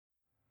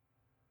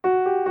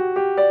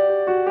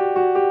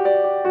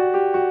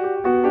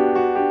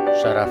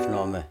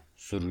شرفنامه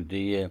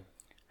سروده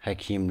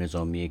حکیم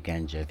نظامی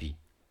گنجوی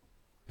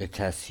به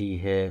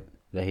تصحیح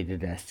وحید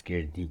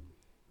دستگردی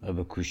و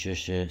به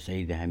کوشش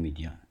سعید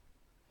حمیدیان.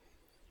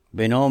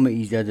 به نام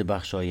ایزد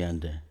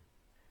بخشاینده.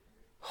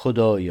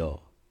 خدایا،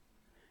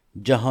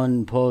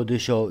 جهان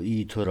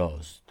پادشایی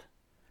تراست،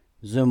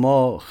 ز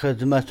ما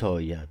خدمت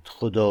آید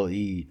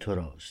خدایی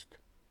تراست.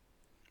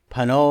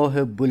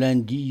 پناه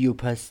بلندی و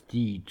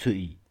پستی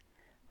تویی،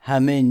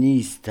 همه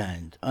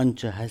نیستند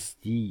آنچه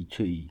هستی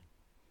تویی.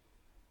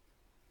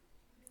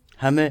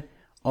 همه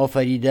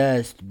آفریده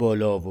است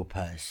بالا و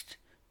پست،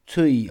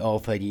 تویی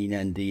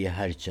آفریننده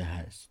هرچه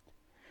هست.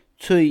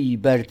 تویی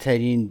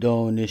برترین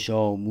دانش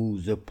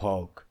آموز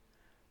پاک،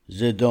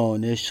 ز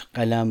دانش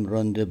قلم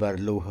رانده بر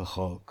لوح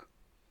خاک.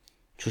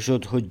 چو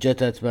شد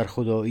حجتت بر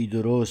خدایی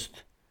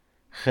درست،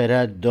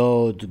 خرد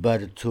داد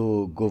بر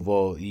تو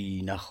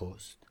گوایی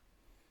نخست.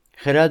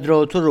 خرد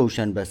را تو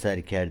روشن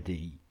بصر کرده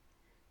ای،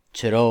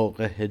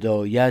 چراغ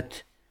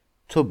هدایت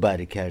تو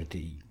بر کرده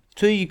ای.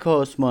 تویی که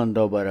آسمان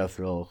را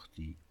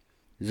برافراختی،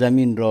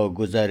 زمین را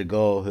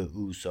گذرگاه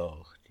او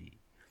ساختی.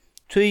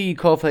 تویی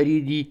که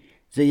آفریدی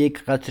ز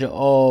یک قطره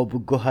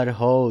آب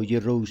گهرهای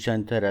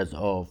روشنتر از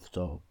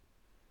آفتاب.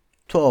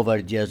 تو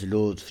آوردی از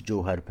لطف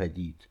جوهر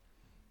پدید،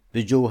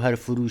 به جوهر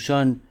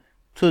فروشان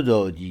تو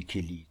دادی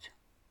کلید.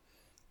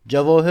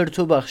 جواهر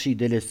تو بخشی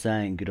دل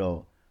سنگ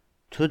را،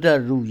 تو در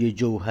روی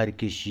جوهر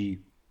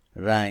کشی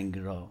رنگ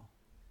را.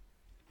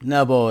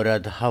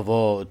 نبارد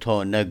هوا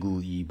تا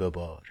نگویی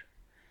ببار،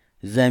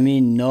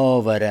 زمین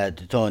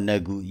ناورد تا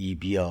نگویی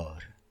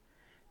بیار.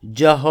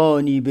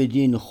 جهانی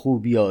بدین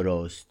خوبی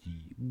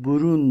آراستی،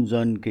 برون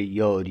زان که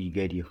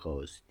یاریگری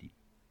خواستی.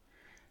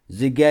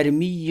 ز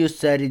گرمی و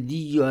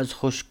سردی و از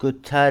خشک و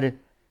تر،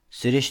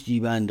 سرشتی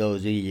به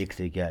اندازه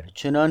یکدیگر.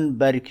 چنان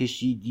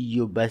برکشیدی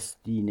و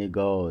بستی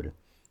نگار،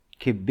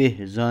 که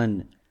به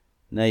زان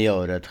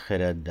نیارد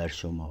خرد در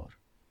شمار.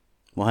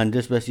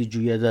 مهندس بسی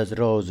جوید از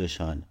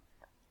رازشان،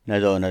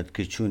 نداند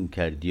که چون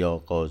کردی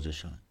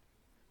آغازشان.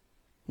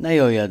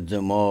 نیاید ز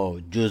ما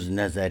جز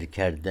نظر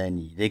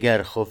کردنی،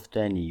 دگر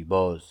خفتنی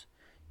باز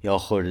یا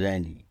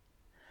خوردنی.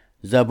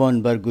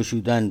 زبان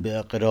برگشودن به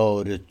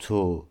اقرار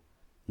تو،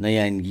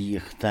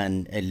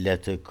 نینگیختن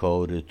علت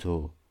کار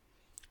تو.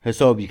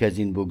 حسابی که از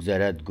این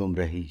بگذرد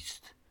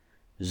گمرهیست،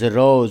 ز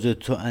راز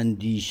تو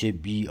اندیشه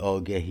بی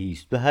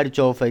آگهیست. به هر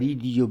چه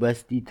آفریدی و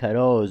بستی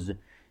تراز،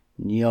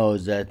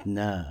 نیازت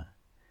نه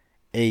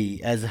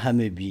ای از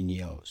همه بی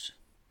نیاز.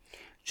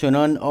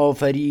 چنان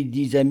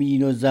آفریدی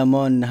زمین و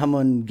زمان،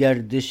 همان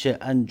گردش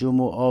انجم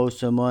و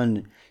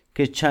آسمان.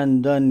 که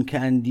چندان که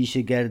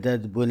اندیشه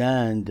گردد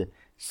بلند،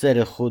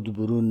 سر خود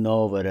برون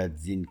ناورد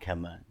زین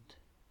کمند.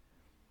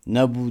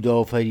 نبود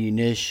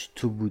آفرینش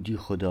تو بودی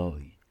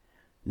خدای،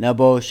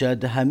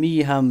 نباشد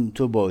همی هم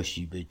تو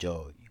باشی به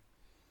جای.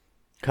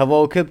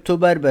 کواکب تو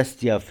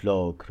بربستی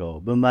افلاک را،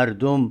 به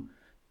مردم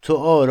تو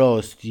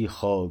آراستی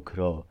خاک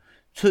را.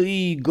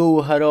 تویی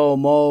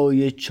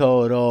گوهرآمای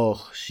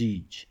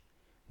چاراخشیج،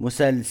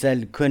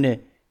 مسلسل کن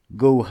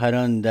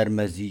گوهران در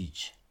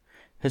مزیج.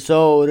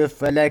 حصار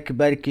فلک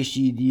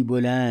برکشیدی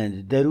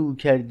بلند، درو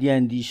کردی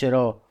اندیشه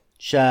را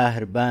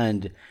شهر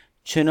بند.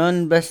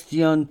 چنان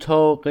بستی آن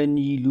طاق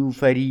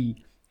نیلوفری،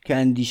 که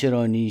اندیشه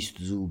را نیست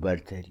زو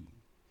برتری.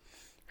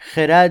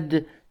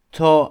 خرد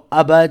تا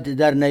ابد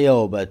در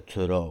نیابد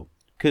تو را،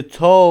 که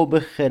تاب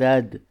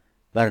خرد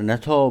بر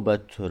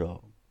نتابد تو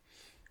را.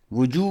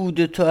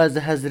 وجود تو از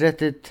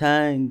حضرت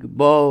تنگ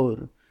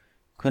بار،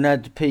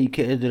 کند پیک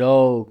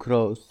ادراک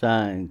را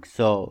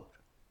سنگسار.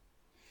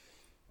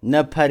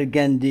 نه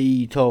پرگنده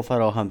ای تا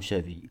فراهم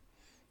شوی،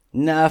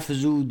 نه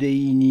افزوده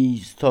ای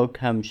نیز تا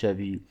کم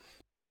شوی.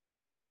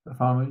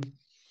 بفرمایید.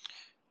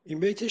 این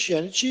بیتش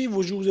یعنی چی؟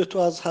 وجود تو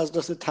از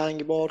حضرت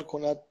تنگ بار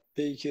کند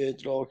پیک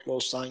ادراک را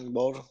سنگ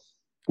بار.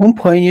 اون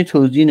پایین یه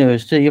توضیح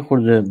نوشته، یه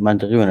خورده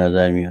منطقی به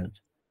نظر میاد،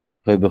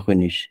 خواهی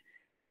بخونیش.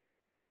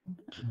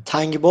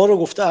 تنگ بار رو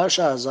گفته عرش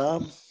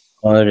اعظم.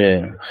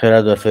 آره،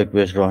 خرد و فکر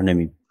بهش راه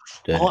نمیده.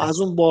 از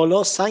اون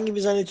بالا سنگ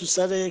میزنی تو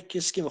سر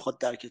کسی که میخواد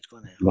درکت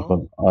کنه.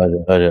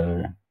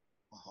 آره.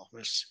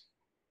 مرسی.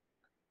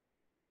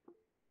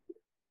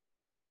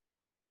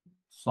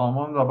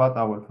 سامان و بعد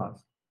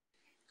ابوالفضل.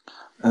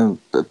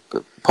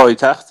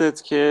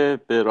 پایتختت که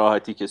به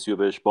راحتی کسی رو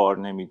بهش بار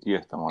نمیدی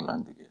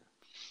احتمالاً دیگه.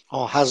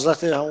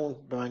 حضرت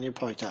همون به معنی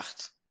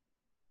پایتخت.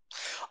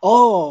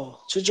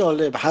 چه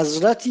جالب،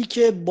 حضرتی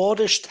که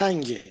بارش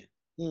تنگه.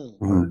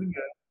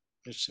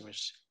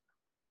 مرسی.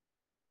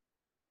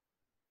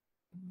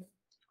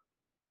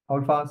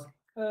 ابوالفضل.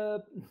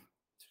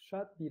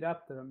 شاید بی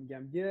ربط دارم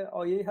میگم. یه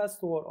آیه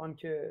هست تو قرآن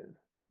که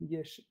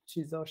میگه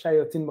چیزا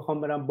شیاطین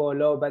میخوام برن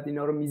بالا، بعد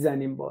اینا رو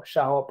میزنیم با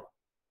شهاب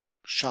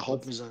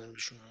میزنیم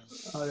بهشون.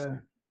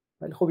 آره،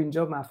 ولی خب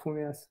اینجا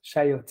مفهومی از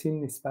شیاطین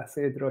نیست، بحث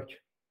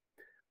ادراک.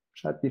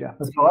 شاید بی ربط.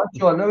 بسیار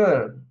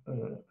جالبه.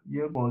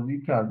 یه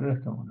بازی کرده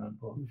احتمالاً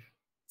با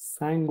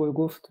سنگو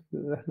گفت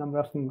ذهنم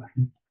رفت اونور،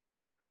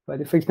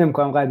 ولی فکر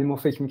نمی‌کنم قدیما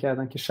فکر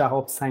می‌کردن که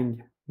شهاب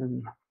سنگ.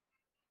 نمیدونم.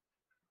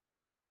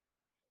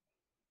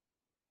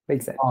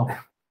 بگذاریم.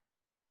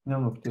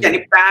 یعنی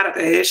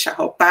برقه،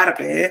 شهاب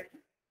برقه.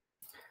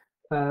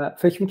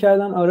 فکر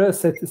میکردن آره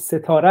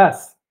ستاره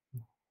است.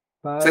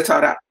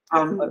 ستاره.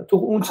 تو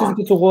اون چیزی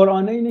که تو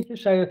قرآنه اینه که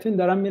شیاطین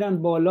دارن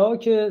میرن بالا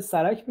که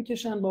سرک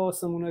بکشن با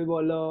آسمونای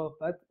بالا،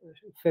 بعد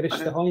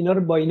فرشته ها اینا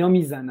رو با اینا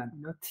میزنن.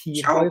 اینا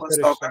تیرهای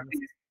فرشته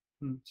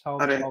شهاب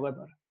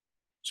داره.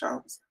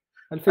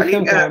 ولی فکر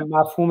نمی‌کنم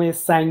مفهوم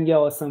سنگ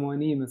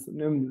آسمانی مثلا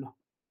نمیدونم.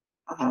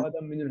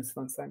 آدم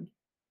میدونستان سنگ.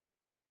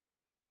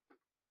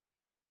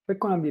 فکر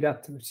کنم بی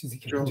ربطه به چیزی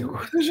که اینجا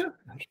گفته شد.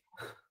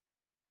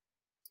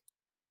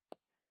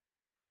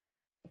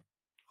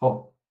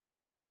 خب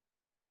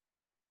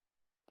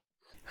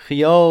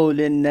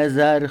خیال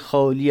نظر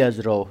خالی از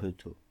راه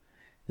تو،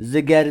 ز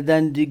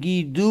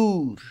گردندگی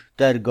دور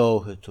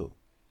درگاه تو.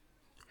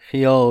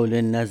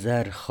 خیال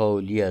نظر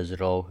خالی از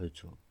راه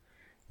تو،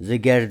 ز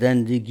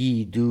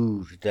گردندگی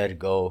دور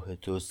درگاه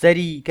تو.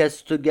 سری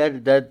کز تو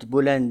گردد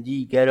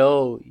بلندی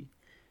گرای،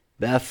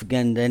 به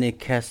افگندن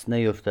کس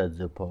نیفتد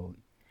ز پای.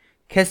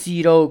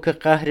 کسی را که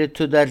قهر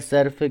تو در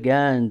سر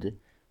فگند،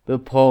 به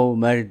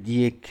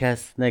پامردی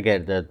کس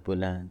نگردد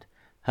بلند.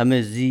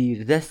 همه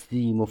زیر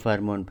دستیم و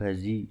فرمان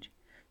پذیر،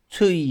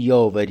 تویی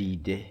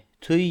یاوریده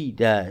تویی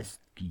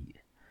دستگیر.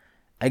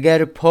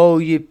 اگر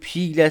پای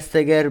پیل است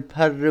اگر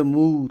پر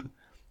مور،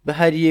 به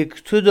هر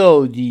یک تو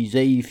دادی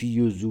ضعیفی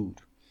و زور.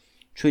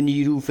 چو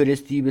نیرو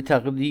فرستی به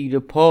تقدیر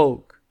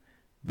پاک،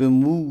 به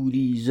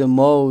موری ز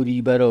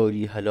ماری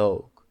براری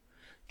هلاک.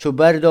 چو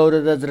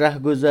بردارد از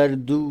رهگذر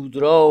دود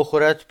را،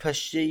 خورد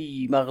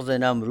پشه‌ای مغز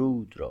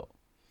نمرود را.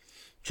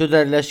 چو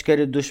در لشکر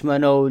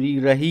دشمن آری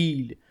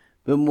رهیل،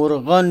 به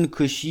مرغان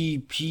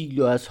کشی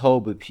پیل و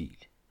اصحاب پیل.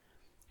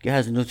 گه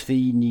از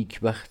نطفه‌ای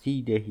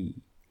نیکبختی دهی،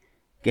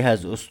 گه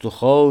از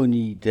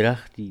استخوانی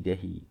درختی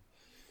دهی.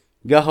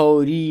 گه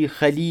آری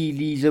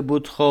خلیلی ز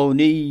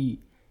بتخانه‌ای،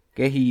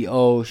 گهی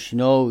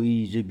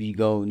آشنایی ز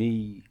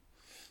بیگانه‌ای.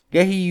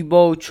 گهی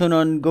با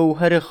چنان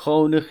گوهر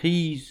خانه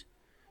خیز،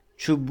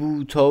 چو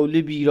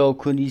بوطالبی را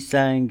کنی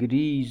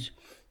سنگریز.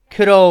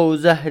 کرا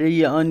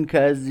زهره آن که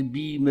از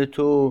بیم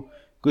تو،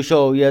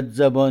 گشاید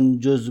زبان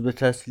جز به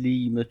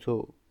تسلیم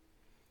تو.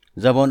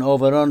 زبان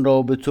آوران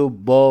را به تو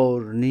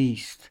بار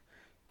نیست،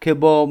 که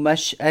با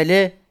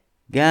مشعله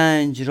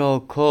گنج را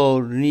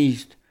کار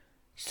نیست.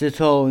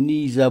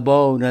 ستانی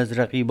زبان از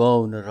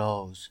رقیبان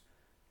راز،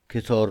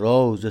 که تا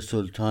راز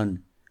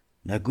سلطان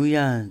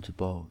نگویند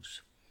باز.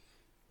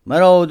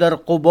 مرا در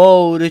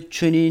غبار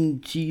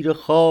چنین تیره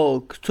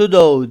خاک، تو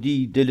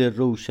دادی دل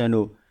روشن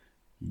و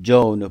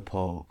جان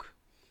پاک.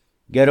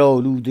 گر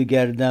آلوده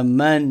گردم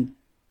من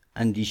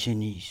اندیشه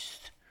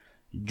نیست،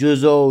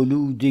 جز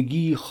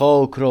آلودگی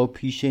خاک را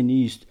پیشه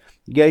نیست.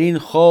 گر این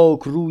خاک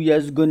روی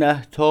از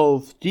گنه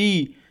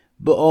تافتی،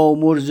 به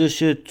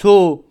آمرزش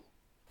تو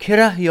که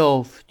ره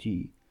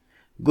یافتی.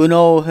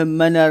 گناه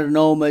من ار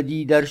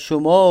نامدی در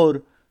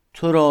شمار،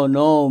 تو را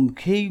نام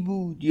کی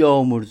بود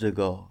یا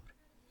مرزگار.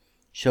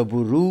 شب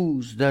و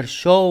روز در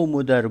شام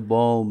و در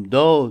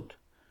بامداد،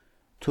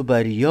 تو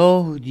بر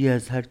یادی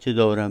از هر چه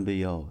دارم به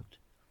یاد.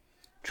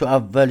 چو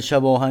اول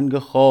شب آهنگ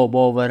خواب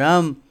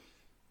آورم،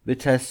 به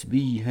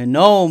تسبیح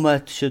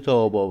نامت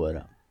شتاب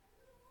آورم.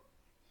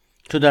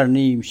 چو در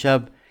نیم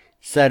شب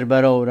سر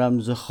برآرم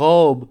ز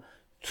خواب،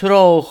 تو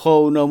را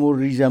خوانم و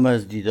ریزم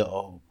از دیده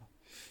آب.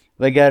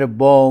 وگر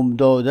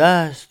بامداد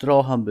است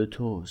راهم به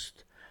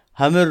توست،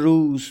 همه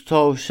روز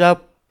تا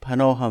شب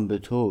پناهم به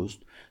توست.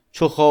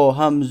 چو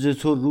خواهم ز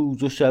تو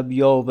روز و شب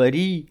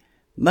یاوری،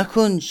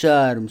 مکن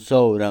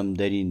شرمسارم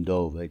در این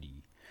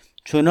داوری.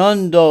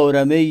 چنان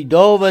دارم ای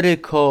داور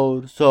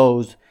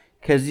کارساز،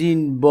 کز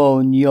این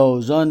با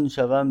نیازان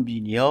شوم بی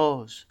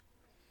نیاز.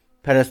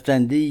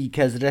 پرستنده ای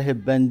کز ره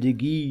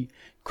بندگی،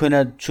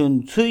 کند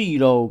چون تویی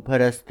را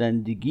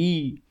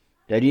پرستندگی.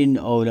 در این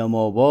عالم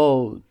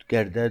آباد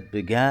گردد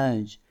به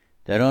گنج،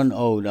 در آن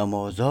عالم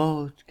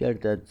آزاد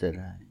گردد ز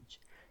رنج.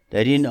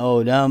 در این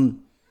عالم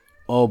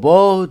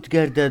آباد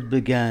گردد به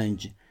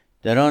گنج،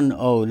 در آن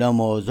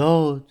عالم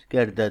آزاد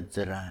گردد ز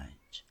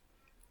رنج.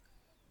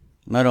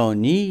 مرا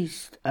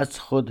نیست از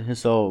خود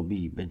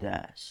حسابی به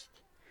دست،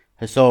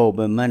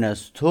 حساب من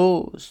از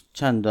توست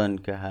چندان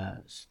که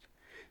هست.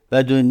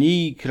 بد و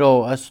نیک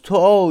را از تو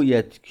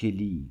آید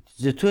کلید،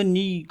 ز تو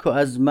نیک و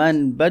از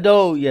من بد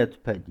آید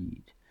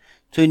پدید.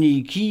 تو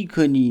نیکی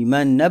کنی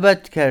من نه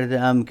بد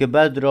کرده ام، که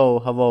بد را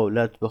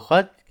حوالت به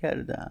خود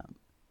کرده ام.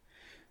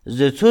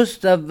 ز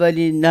توست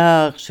اولین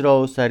نقش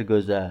را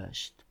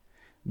سرگذشت،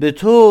 به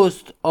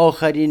توست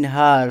آخرین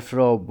حرف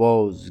را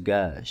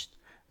بازگشت.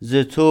 ز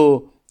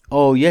تو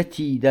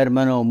آیتی در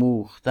من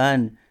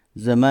آموختن،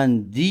 ز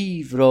من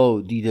دیو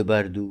را دیده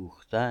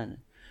بردوختن.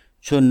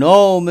 چو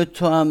نام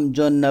تو هم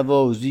جان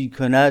نوازی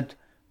کند،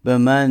 به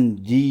من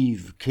دیو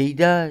کی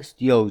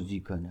دست یازی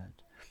کند.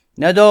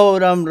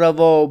 ندارم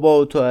روا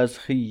با تو از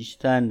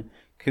خویشتن،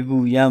 که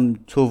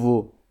گویم تو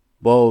و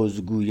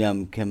باز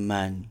گویم که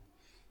من.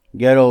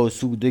 گر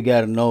آسوده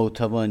گر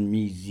ناتوان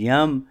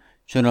میزیم،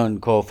 چنان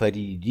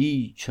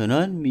کافریدی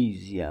چنان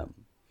میزیم.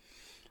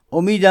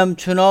 امیدم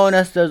چنان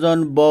است از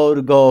آن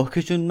بارگاه،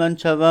 که چون من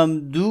شوم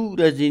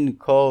دور از این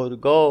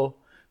کارگاه.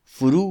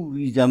 فرو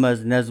ریزم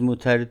از نظم و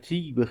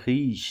ترتیب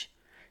خویش،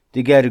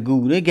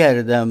 دگرگونه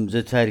گردم ز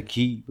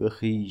ترکیب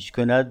خویش.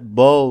 کند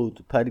باد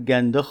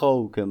پرگنده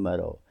خاک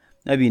مرا،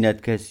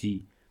 نبیند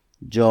کسی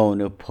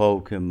جان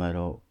پاک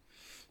مرا.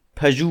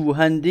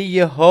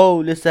 پژوهنده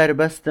حال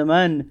سربست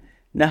من،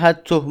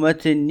 نهد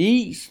تهمت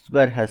نیست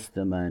بر هست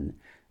من.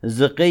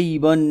 ز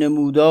غیب آن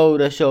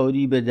نمودارش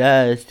آری به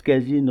دست، که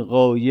از این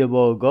غایب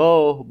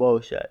آگاه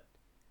باشد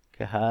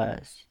که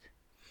هست.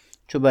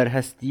 چو بر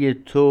هستی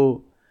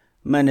تو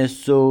من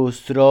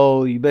سست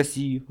رای،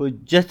 بسی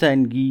حجت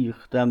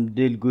انگیختم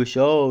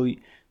دلگشای.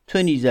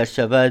 تو نیز ار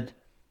شود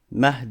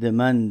مهد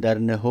من در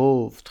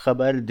نهفت،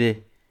 خبر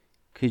ده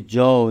که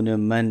جان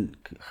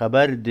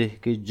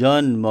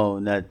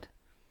ماند.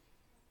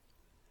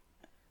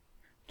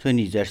 تو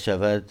نیز ار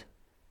شود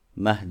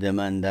مهد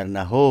من در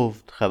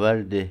نهفت،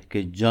 خبر ده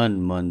که جان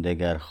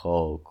ماندگر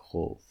خاک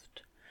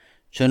خفت.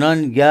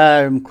 چنان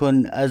گرم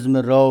کن عزم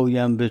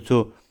رایم به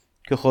تو،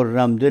 که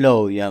خرم دل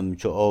آیم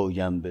چو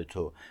آیم به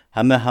تو.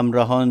 همه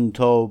همراهان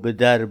تا به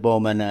در با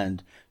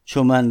منند،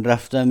 چو من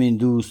رفتم این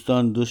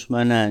دوستان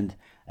دشمنند.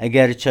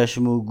 اگر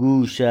چشم و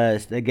گوش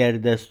است اگر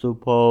دست و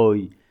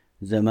پای،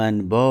 ز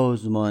من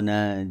باز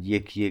مانند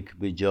یک یک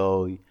به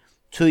جای.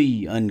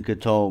 تویی آن که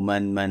تا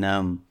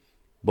منم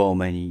با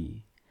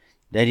منی،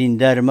 در این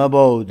در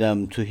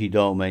مبادم تهی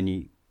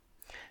دامنی.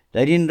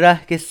 در این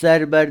ره که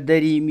سر بر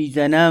دری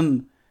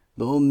میزنم،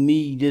 به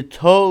امید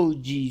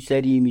تاجی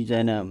سری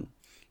میزنم.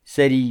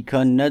 سری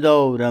کان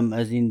ندارم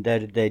از این در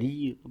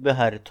دریغ، به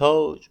هر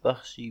تاج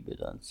بخشی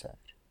بدان سر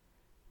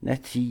نه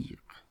تیغ.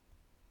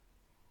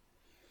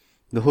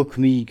 به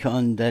حکمی که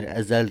آن در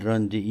ازل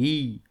رانده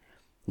ای،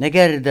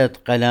 نگردد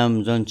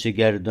قلم زانچه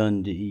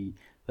گردانده ای.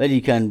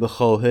 ولیکن به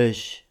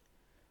خواهش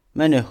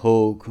من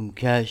حکم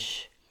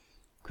کش،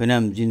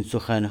 کنم زین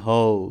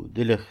سخنها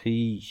دل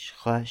خویش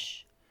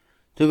خوش.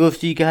 تو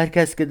گفتی که هر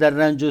کس که در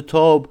رنج و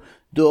تاب،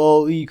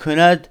 دعایی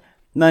کند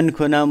من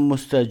کنم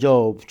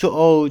مستجاب. چو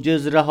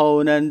عاجز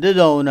رهاننده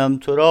دانم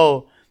تو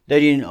را، در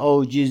این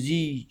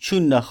عاجزی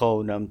چون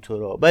نخوانم تو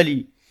را.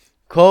 بلی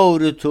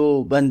کار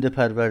تو بنده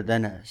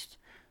پروردن است،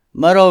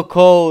 مرا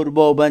کار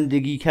با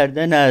بندگی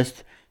کردن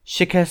است.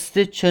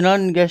 شکسته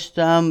چنان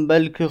گشتم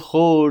بلکه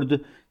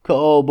خرد، که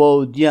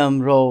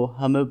آبادیم را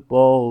همه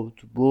باد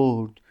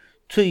برد.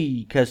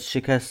 تویی کز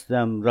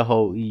شکستم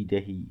رهایی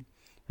دهی،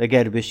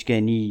 وگر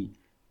بشکنی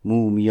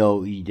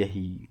مومیایی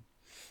دهی.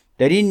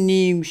 در این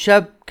نیم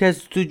شب کز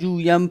تو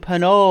جویم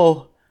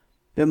پناه،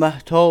 به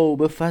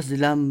مهتاب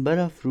فضلم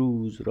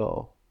برافروز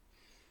راه.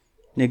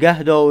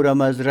 نگه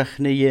دارم از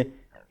رخنه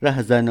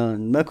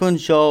رهزنان، مکن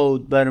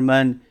شاد بر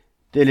من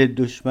دل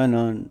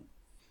دشمنان.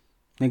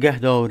 نگه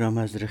دارم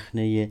از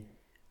رخنه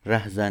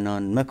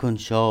رهزنان، مکن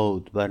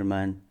شاد بر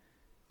من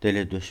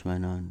دل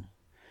دشمنان.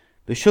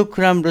 به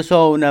شکرم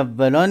رسان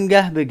اولان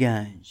گه به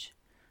گنج،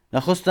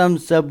 نخستم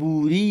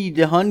صبوری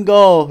دهان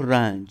گاه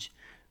رنج.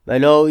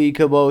 بلایی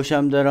که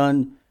باشم در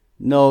آن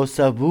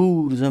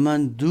ناصبور، ز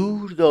من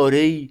دور دار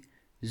ای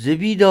ز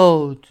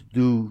بیداد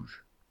دور.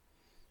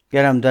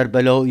 گرم در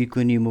بلایی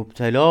کنی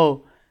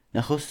مبتلا،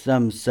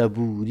 نخستم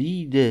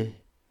صبوری ده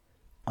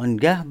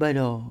آنگه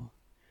بلا.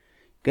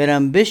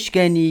 گرم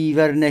بشکنی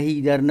ور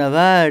نهی در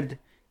نورد،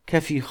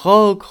 کفی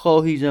خاک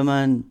خواهی ز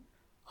من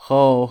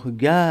خواه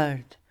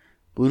گرد.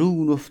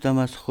 برون افتم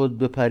از خود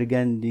به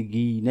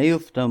پرگندگی،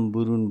 نیفتم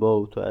برون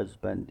با تو از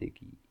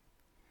بندگی.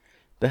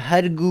 به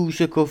هر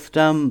گوشه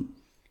کفتم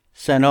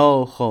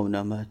ثنا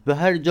خوانمت، به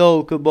هر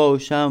جا که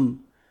باشم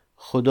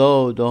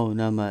خدا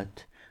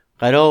دانمت.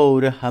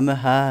 قرار همه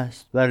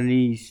هست بر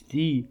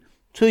نیستی،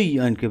 تویی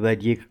آن که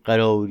بر یک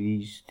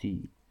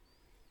قراریستی.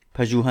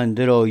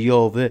 پژوهنده را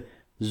یاوه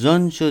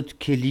زان شد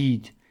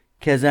کلید،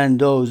 که از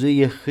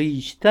اندازه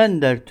خویشتن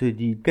در تو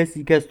دید.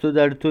 کسی که از تو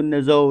در تو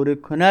نظاره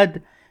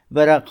کند،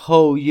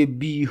 ورقهای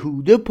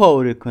بیهوده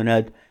پاره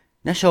کند.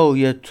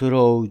 نشاید تو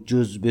را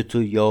جز به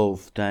تو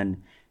یافتن،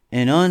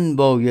 عنان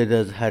باید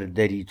از هر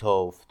دری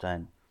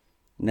تافتن.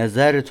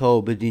 نظر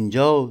تا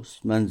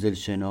بدینجاست منزل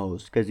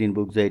شناس، که از این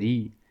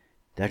بگذری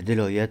در دل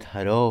آید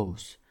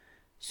هراس.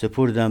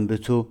 سپردم به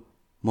تو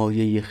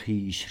مایه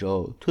خویش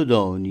را، تو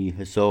دانی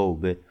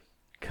حساب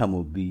کم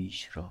و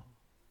بیش را.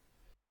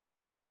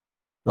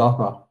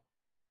 راه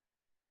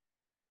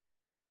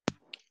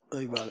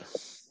ای بله.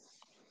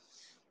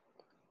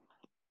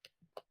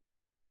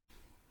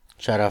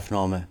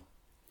 شرفنامه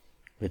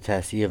به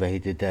تأثیر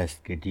وحید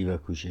دستگردی و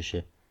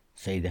کوشش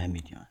سید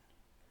حمیدیان.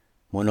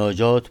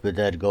 مناجات به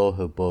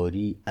درگاه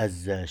باری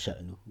عز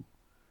شأنه.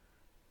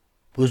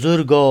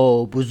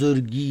 بزرگا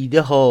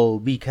بزرگیده ها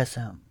بی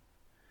کسم،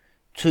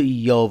 توی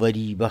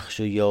یاوری بخش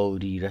و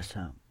یاری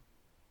رسم.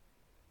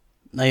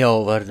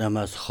 نیاوردم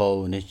از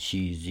خانه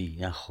چیزی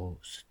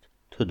نخست،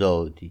 تو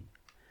دادی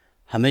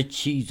همه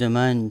چیز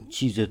من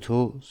چیز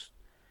توست.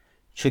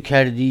 چو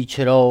کردی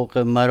چراغ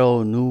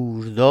مرا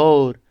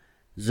نوردار،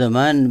 ز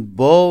من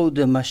باد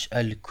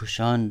مشعل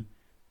کشان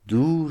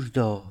دور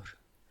دار.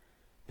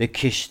 به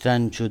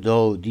کشتن چو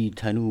دادی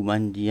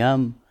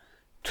تنومندیم،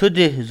 تو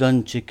ده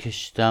زانچه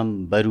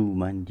کشتم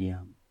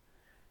برومندیم.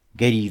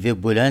 گریوه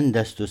بلند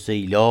است و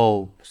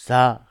سیلاب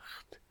سخت،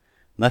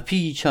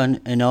 مپیچان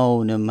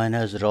عنان من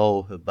از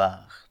راه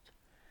بخت.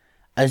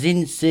 از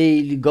این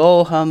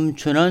سیلگاه هم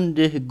چنان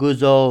ده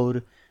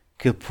گذار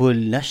که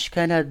پل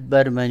نشکند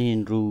بر من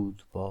این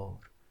رودبار.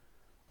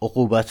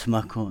 عقوبت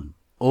مکن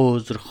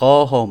عذر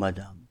خواه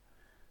آمدم،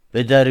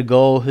 به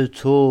درگاه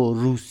تو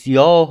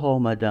روسیاه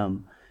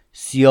آمدم.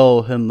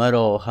 سیاه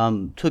مرا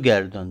هم تو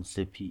گردان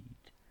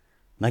سپید،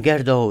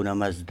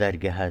 مگردانم از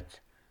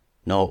درگهت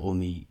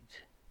ناامید.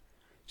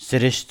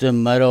 سرشت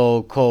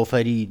مرا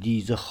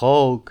کافریدی ز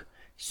خاک،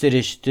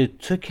 سرشت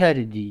تو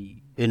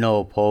کردی به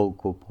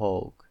ناپاک و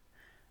پاک.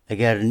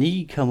 اگر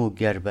نیکم و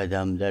گر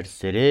بدم در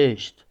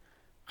سرشت،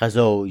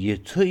 قضای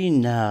تو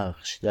این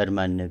نقش در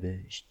من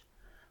نوشت.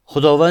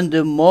 خداوند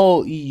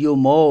مایی و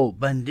ما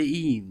بنده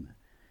ایم،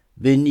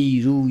 به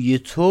نیروی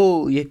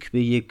تو یک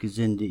به یک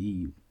زنده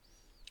ایم.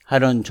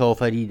 هر آنچ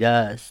آفریده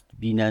است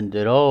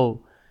بیننده را،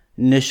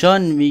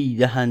 نشان می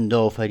دهند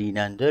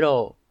آفریننده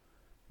را.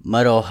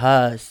 مرا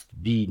هست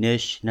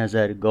بینش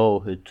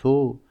نظرگاه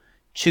تو،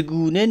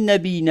 چگونه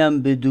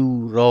نبینم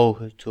بدو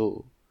راه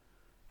تو.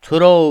 تو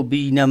را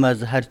بینم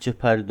از هرچه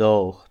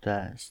پرداخته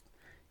است،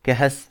 که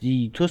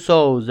هستی تو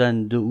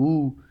سازنده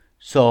او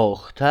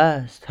ساخته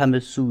است. همه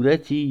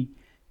صورتی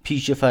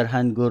پیش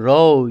فرهنگ و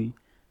رای،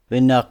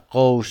 به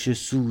نقاش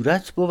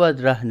صورت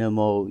بود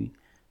رهنمای.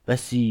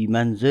 بسی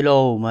منزل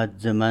آمد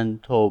ز من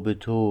تا به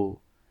تو،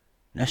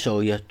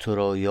 نشاید تو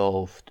را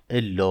یافت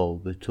الا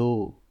به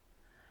تو.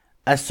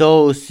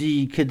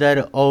 اساسی که در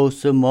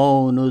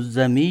آسمان و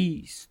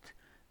زمی است،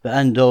 به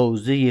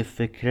اندازه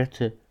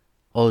فکرت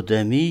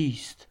آدمی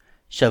است.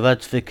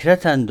 شود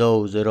فکرت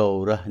اندازه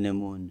را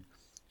رهنمون،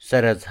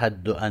 سر از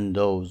حد و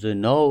اندازه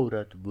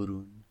نارد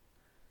برون.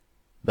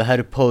 به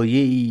هر پایه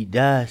ای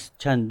دست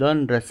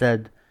چندان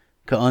رسد،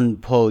 که آن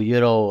پایه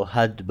را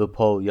حد به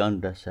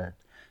پایان رسد.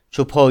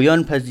 چو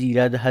پایان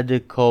پذیرد حد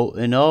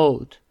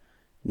کائنات،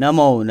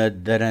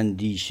 نماند در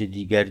اندیشه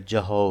دیگر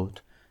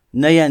جهات.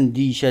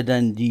 نیندیشد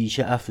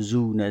اندیشه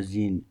افزون از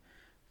این،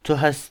 تو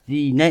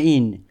هستی نه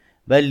این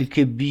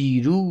بلکه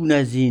بیرون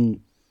از این.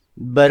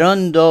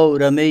 بران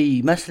دارم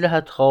ای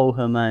مصلحت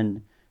خواه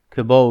من،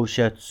 که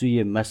باشد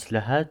سوی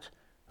مصلحت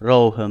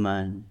راه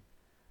من.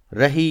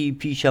 رهی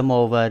پیشم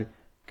آور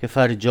که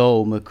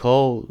فرجام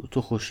کار،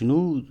 تو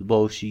خشنود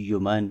باشی و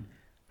من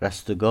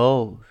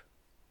رستگار.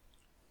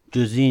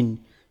 جز این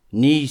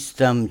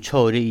نیستم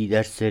چاره ای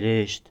در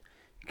سرشت،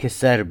 که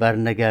سر بر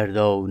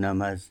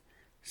نگردانم از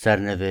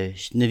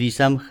سرنوشت.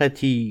 نویسم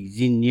خطی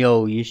زین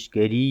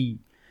نیایشگری،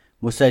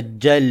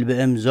 مسجل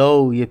به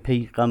امضای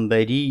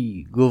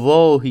پیغمبری.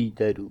 گواهی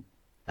درو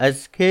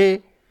از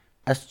که؟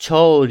 از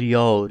 4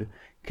 یار،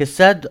 که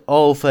 100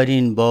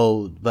 آفرین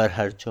باد بر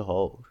هر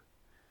 4.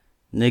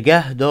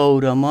 نگه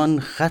دارم آن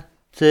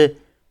خط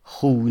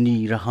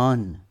خونی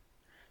رهان،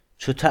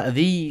 چو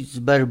تعویذ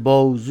بر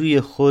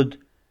بازوی خود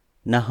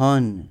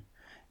نهان.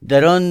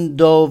 در آن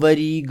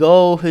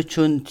داوریگاه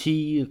چون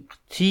تیغ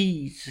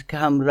تیز، که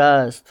هم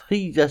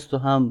رستخیز است و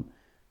هم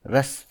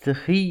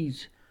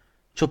رستخیز.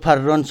 چو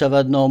پران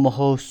شود نامه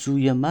ها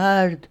سوی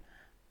مرد،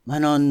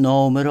 من آن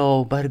نامه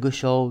را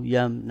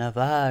برگشایم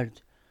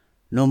نورد.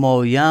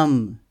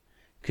 نمایم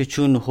که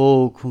چون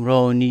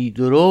حکمرانی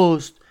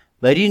درست،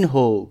 بر این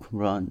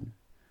حکمران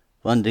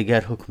وان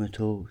دگر حکم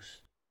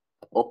توست.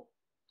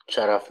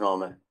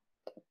 شرفنامه.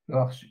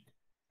 ببخشید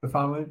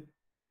بفرمایید.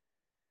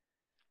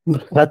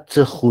 خط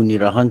خونی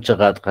رهان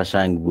چقدر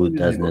قشنگ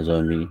بود از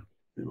نظامی.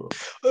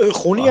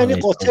 خونی یعنی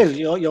قاتل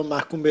یا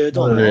محکوم به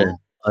اعدام.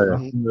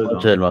 آره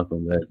قاتل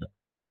محکوم به اعدام.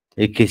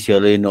 یک کسی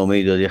حالا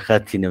نامه‌ای داد، یه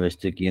خطی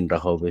نوشته که این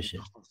رها بشه.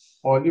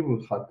 عالی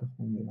بود خط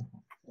خونی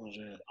رهان.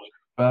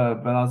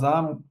 به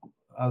نظرم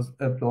از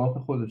ابداعات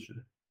خودشه.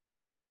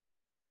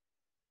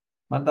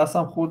 من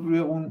دستم خود روی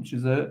اون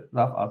چیزه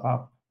رفت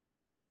عقب.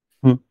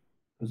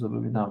 بذار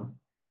ببینم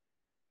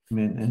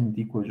من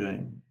اندی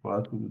کجاییم.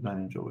 باید حدودا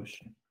اینجا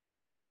باشیم.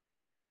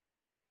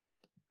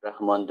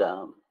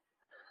 رحماندم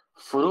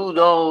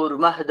فرودار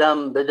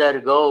مهدم به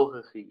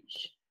درگاه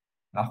خیش.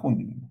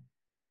 نخوندیم.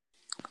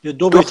 یه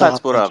 2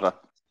 خط برو عقب.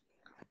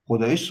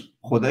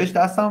 خدایش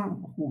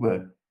دستم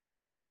خوبه.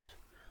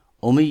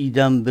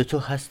 امیدم به تو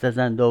هست از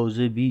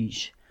اندازه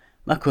بیش،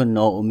 مکن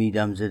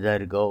ناامیدم ز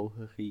درگاه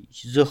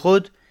خیش. ز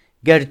خود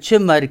گرچه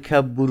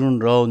مرکب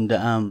برون رانده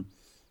ام،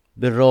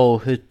 به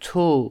راه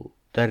تو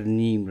در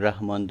نیم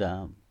ره مانده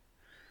ام.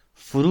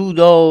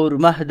 فرودار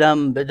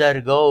مهدم به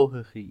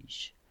درگاه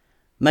خیش،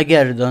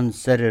 مگردان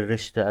سر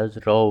رشته از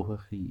راه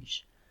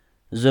خیش.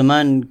 ز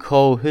من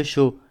کاهش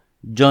و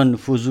جان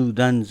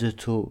فزودن ز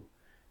تو،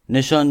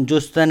 نشان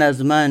جستن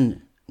از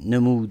من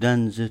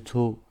نمودن ز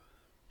تو.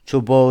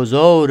 چو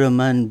بازار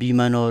من بی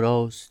من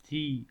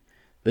آراستی،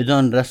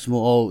 بدان رسم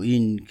و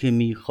آیین که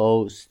می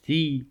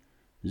خواستی.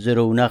 ز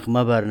رونق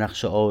مبر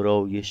نقش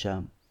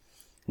آرایشم،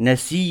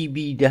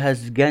 نصیبی ده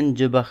از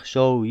گنج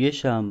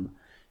بخشایشم.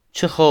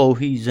 چه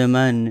خواهی ز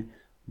من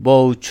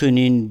با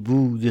چنین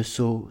بود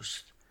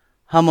سست،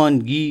 همان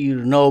گیر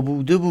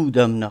نابوده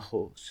بودم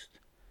نخست.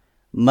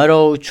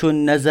 مرا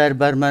چون نظر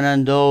بر من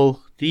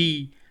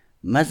انداختی،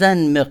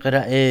 مزن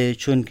مقرعه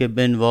چون که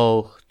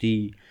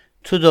بنواختی.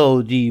 تو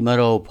دادی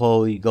مرا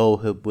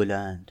پایگاه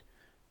بلند،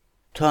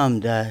 تو هم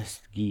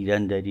دست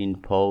گیرن در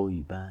این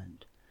پای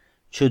بند.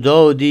 چو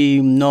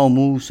دادیم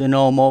ناموس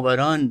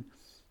نامآوران،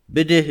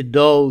 بده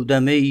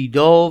دادم ای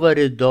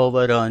داور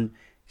داوران.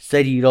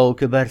 سری را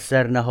که بر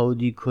سر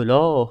نهادی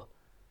کلاه،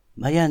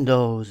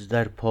 مینداز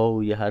در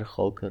پای هر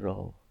خاک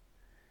راه.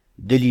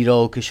 دلی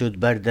را که شد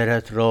بر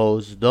درت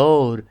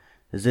رازدار،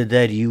 ز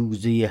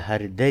دریوزه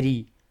هر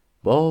دری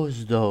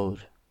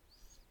بازدار.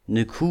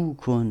 نکو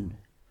کن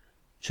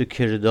چو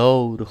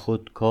کردار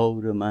خود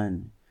کار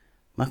من،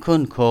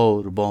 مکن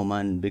کار با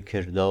من به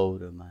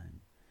کردار من.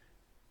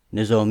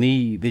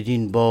 نظامی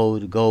بدین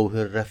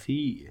بارگاه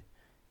رفیع،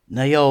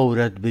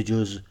 نیارد به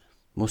جز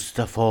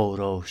مصطفی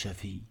را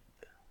شفیع.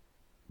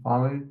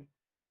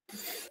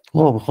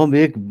 میخوام به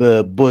یک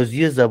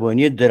بازی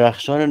زبانی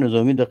درخشان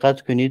نظامی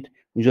دقت کنید.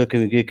 اونجا که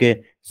میگه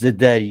که ز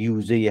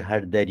دریوزه هر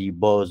دری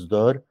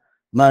بازدار،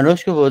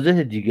 معناش که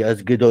واضحه دیگه،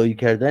 از گدایی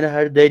کردن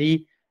هر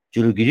دری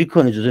جلوگیری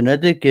کنه، اجازه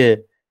نده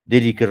که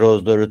دلی که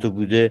رازدار تو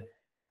بوده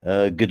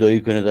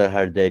گدایی کنه در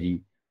هر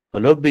دری.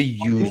 حالا به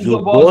یوز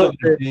و باز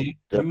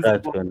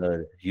دقت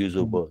کنه. یوز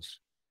و باز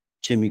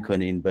چه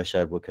میکنه این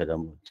بشر با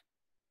کلمات.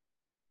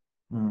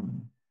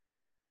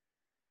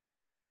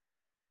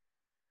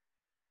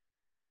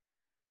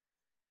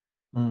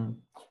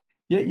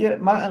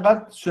 من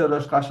انقدر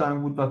شعرش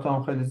قشنگ بود و تو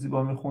هم خیلی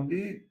زیبا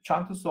میخوندی،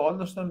 چند تا سوال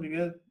داشتم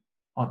دیگه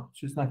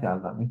چیز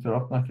نکردم،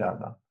 اینتراپت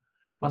نکردم.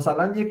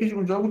 مثلا یکیش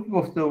اونجا بود که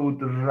گفته بود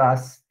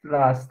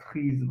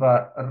رستخیز و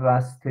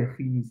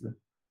رستخیز.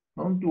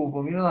 من اون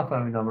دومی رو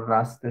نفهمیدم،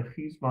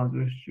 رستخیز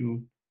منظورش چی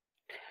بود؟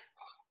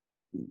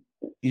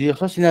 ایده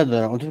خاصی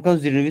ندارم، اون تو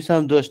زیرنویس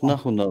هم داشت،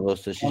 نخوندم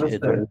راستش.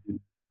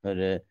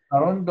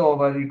 در آن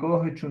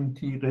داوریگاه چون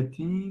تیغ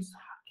تیز،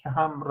 که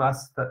هم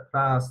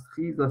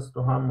رستخیز است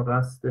و هم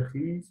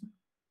رستخیز.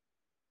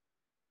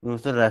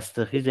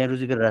 رستخیز یعنی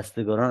روزی که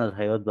رستگاران از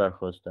حیات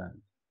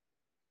برخاستند.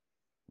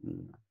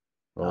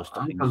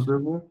 رستخیز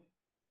بود.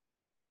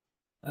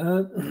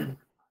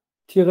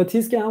 تیغ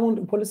تیز که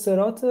همون پل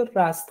صراط،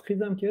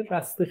 رستخیزم که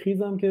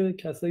رستخیزم که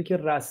کسایی که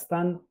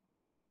رستن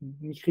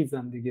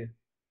میخیزن دیگه.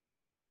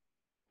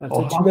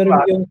 البته چی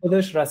داره میگه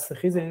خودش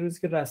رستخیز؟ یعنی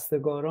روزی که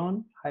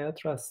رستگاران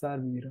حیات رو از سر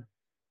میره.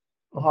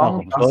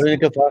 سوال اینه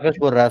که فرقش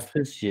با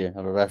رستخیز چیه؟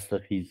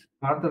 رستخیز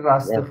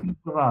رستخیز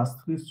و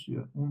رستخیز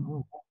چیه؟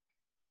 اون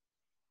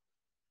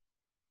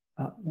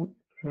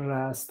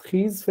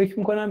رستخیز فکر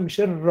میکنم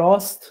میشه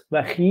راست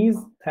و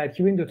خیز،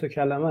 ترکیب این دوتا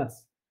کلمه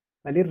است.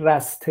 ولی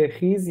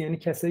رستخیز یعنی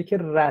کسایی که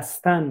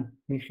رستن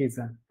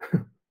میخیزن.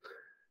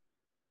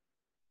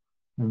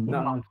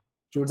 نه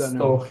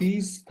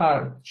رستاخیز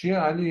چیه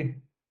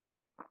علی؟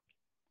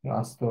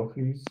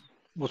 رستاخیز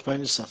مطمئن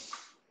نیستم،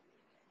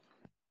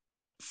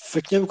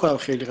 فکر نمی کنم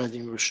خیلی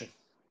قدیمی باشه.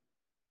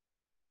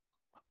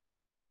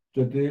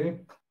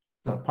 جدی؟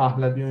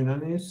 پهلوی اینا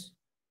نیست؟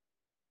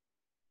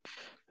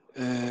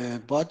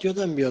 باید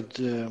یادم بیاد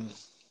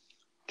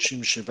چی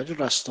میشه، ولی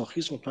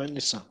رستاخیز مطمئن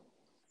نیستم.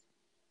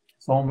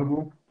 سام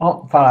بگو.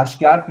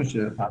 فرشگرد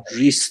میشه.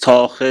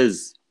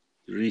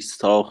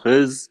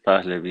 ریستاخز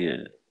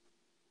پهلویه.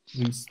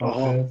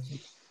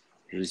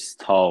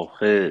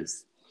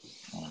 ریستاخز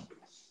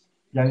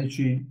یعنی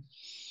چی؟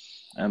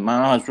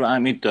 من از رو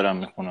امید دارم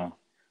میخونم.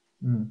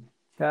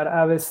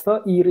 در اوستا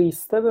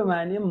ایریسته به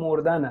معنی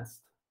مردن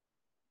است.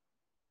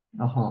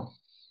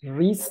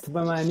 ریست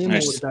به معنی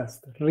مرده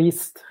است.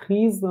 ریست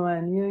خیز به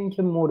معنی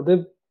اینکه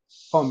مرده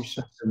پا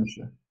میشه.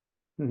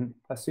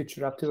 پس هیچ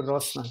ربطی به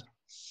راست نداره.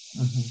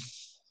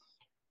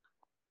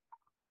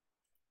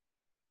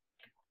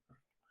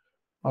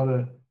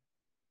 آره.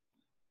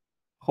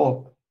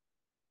 خب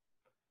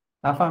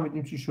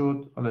نفهمیدیم چی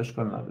شد، حالا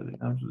اشکال نداره،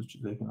 همین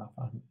چیزایی که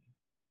نفهمیدیم.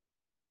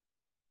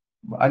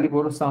 علی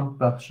برو سمت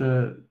بخش،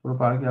 برو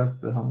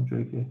برگرد به همون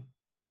جایی که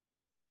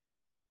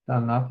در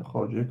نفت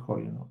خواجه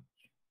کائنات.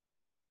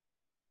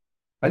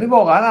 ولی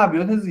واقعا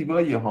ابیات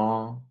زیباییه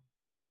ها.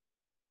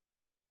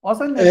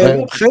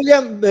 خیلی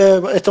هم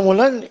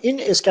احتمالاً این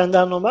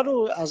اسکندرنامه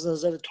رو از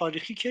نظر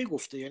تاریخی کی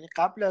گفته؟ یعنی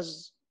قبل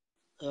از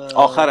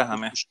آخر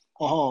همه.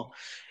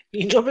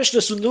 اینجا بهش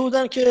رسونده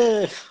بودن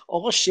که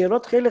آقا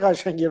شعرات خیلی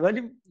قشنگه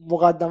ولی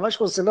مقدمش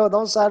حوصله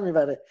آدم سر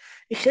میبره.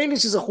 این خیلی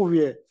چیز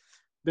خوبیه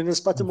به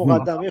نسبت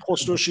مقدمه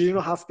خسرو شیرین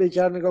و 7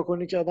 پیکر نگاه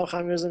کنی که آدم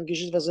خمیازه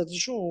میکشید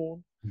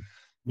وسطشون.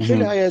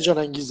 خیلی هیجان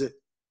انگیزه.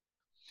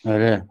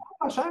 آره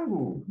قشنگ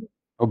بود.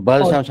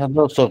 بعدش هم چند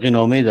تا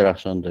ساقینامه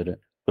درخشان داره،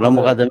 کلا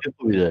مقدمه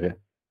خوبی داره.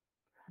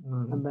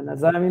 به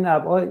نظرم این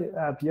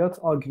ابیات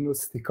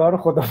آگنوستیکا رو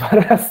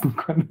خداپرست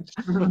میکنه.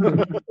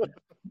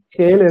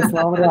 خیلی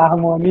اسلام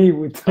رحمانی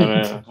بود.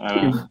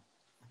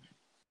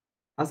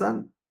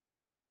 اصلا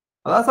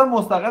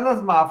مستقل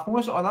از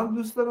مفهومش آدم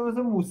دوست داره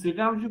مثل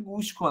موسیقی همونجوری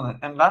گوش کنه،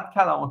 انقدر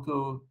کلمات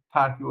و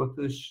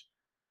ترکیباتش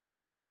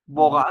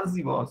واقعا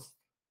زیباست.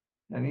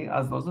 یعنی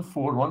از لحاظ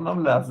فرمان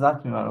هم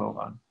لذت میبره،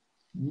 واقعا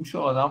گوش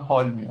آدم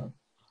حال میاد.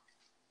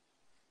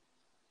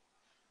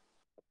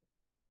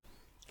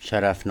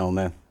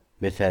 شرفنامه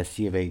به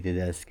تأثیر وحید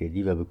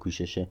دستگلی و به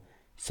کوشش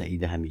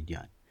سعید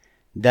حمیدیان.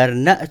 در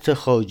نعت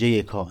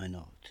خواجه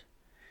کائنات،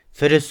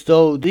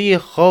 فرستاده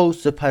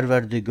خاص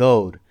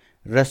پروردگار،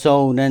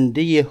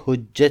 رساننده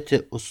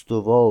حجت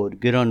استوار،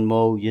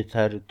 گرانمایه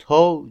تر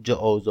تاج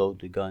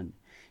آزادگان،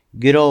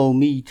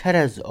 گرامی تر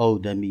از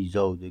آدمی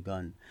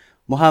زادگان.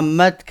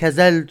 محمد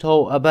کزل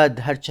تا ابد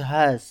هرچه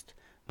هست،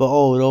 به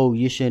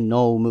آرایش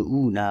نام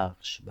او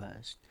نقش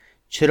بست.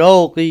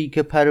 چراغی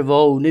که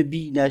پروانه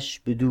بینش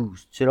به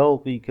دوست،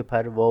 چراغی که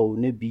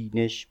پروانه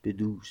بینش به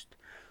دوست.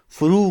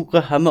 فروغ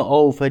همه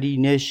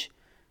آفرینش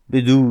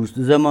به دوست.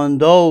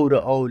 زماندار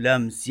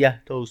عالم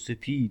سیه تا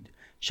سپید،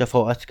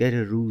 شفاعتگر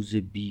روز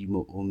بیم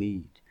و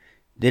امید.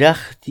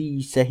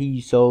 درختی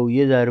سهی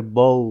سایه در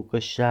باغ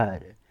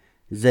شهر،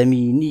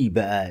 زمینی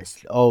به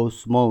اصل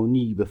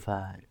آسمانی به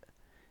فرع.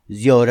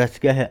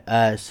 زیارتگه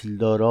اصل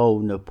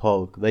داران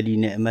پاک، ولی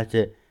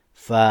نعمت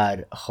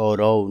فرع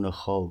خاران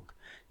خاک.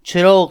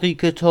 چراغی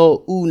که تا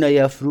او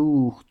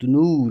نیفروخت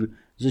نور،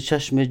 ز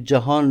چشم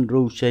جهان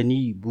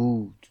روشنی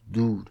بود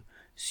دور.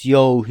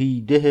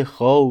 سیاهی ده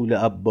خال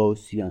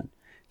عباسیان،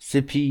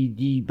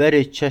 سپیدی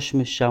بر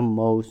چشم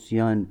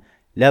شماسیان.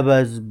 لب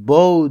از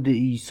باد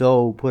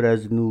عیسی پر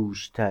از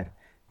نوشتر،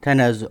 تن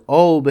از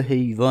آب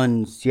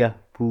حیوان سیه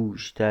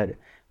پوشتر.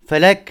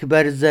 فلک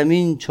بر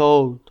زمین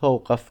 4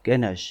 طاق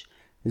افگنش،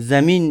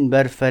 زمین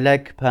بر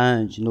فلک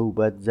 5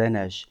 نوبت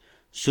زنش.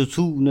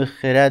 ستون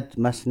خرد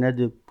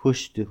مسند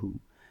پشت او،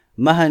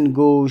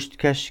 مهنگشت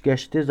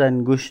کشکشته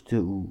زنگشت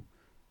او.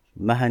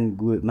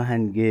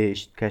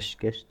 مهنگشت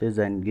کشکشته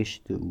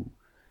زنگشت او.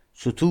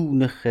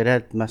 ستون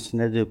خرد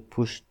مسند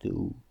پشت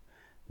او،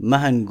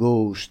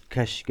 مهنگشت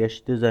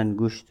کشکشته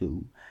زنگشت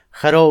او.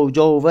 خراج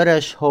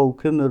آورش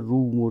حاکم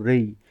روم و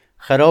ری،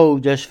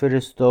 خراجش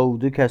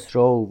فرستاده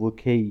کسری و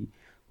کی.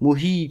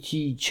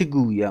 محیطی چه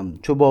گویم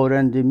چو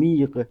بارنده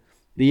میغ،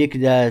 به یک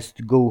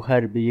دست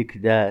گوهر به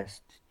یک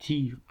دست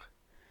تیغ.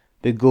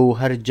 به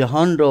گوهر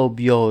جهان را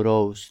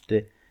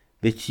بیاراسته،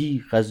 به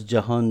تیغ از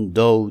جهان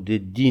داد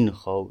دین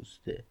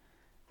خواسته.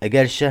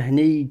 اگر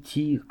شحنه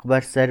تیغ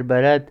بر سر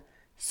برد،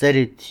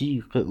 سر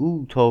تیغ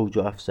او تاج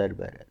و افسر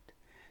برد.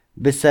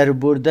 به سر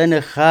بردن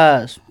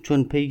خصم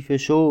چون پی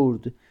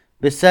فشرد،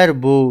 به سر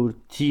برد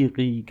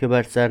تیغی که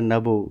بر سر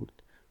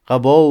نبرد.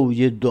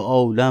 قبای 2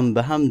 عالم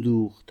به هم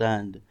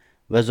دوختند،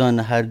 وزان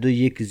هر دو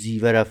یک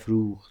زیور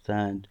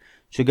افروختند.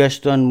 چو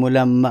گشت آن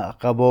ملمع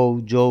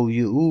قبا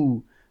جای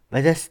او،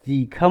 به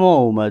دستی کم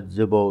آمد ز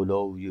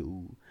بالای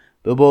او.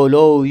 به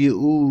بالای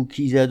او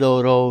کایزد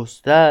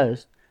آراسته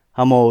است،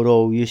 هم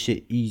آرایش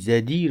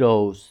ایزدی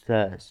راسته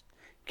است.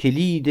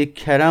 کلید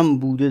کرم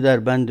بوده در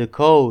بند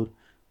کار،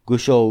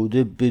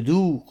 گشاده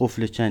بدو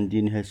قفل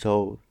چندین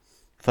حصار.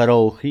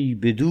 فراخی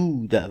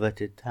بدو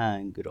دعوت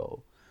تنگ را،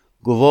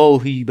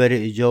 گواهی بر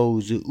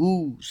اعجاز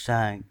او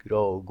سنگ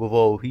را.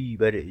 گواهی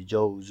بر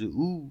اعجاز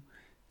او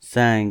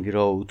سنگ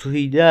را.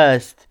 تهیده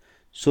است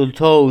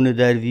سلطان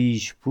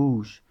درویش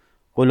پوش،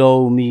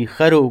 غلامی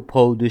خر و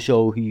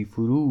پادشاهی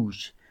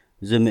فروش.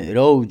 ز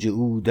معراج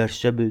او در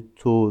شب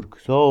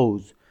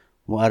ترکتاز،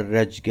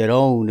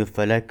 معرجگران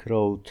فلک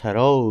را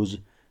طراز.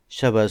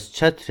 شب از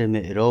چتر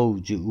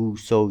معراج او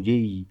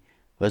سایه‌ای،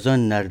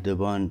 وزان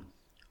نردبان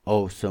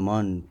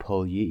آسمان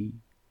پایه‌ای.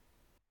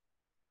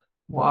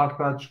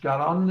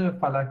 معرجگران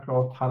فلک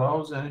را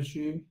طراز یعنی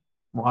چی؟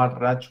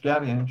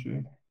 معرجگر یعنی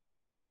چی؟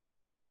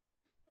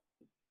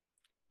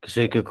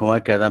 کسی که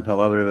کمک کردن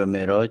پیغمبر به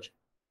معراج.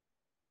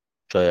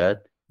 شاید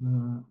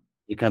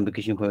یکم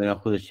بکشیم پایین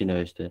خودش چی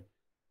نوشته.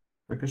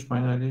 بکش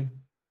پایین علی.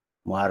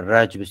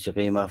 معرج به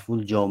صیغه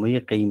مفعول، جامعه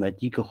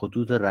قیمتی که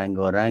خطوط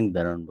رنگارنگ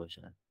در آن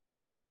باشد.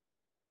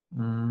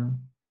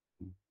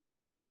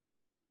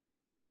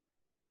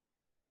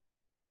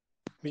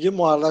 میگه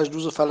معرج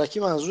روز فلکی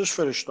منظورش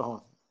فرشته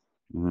ها.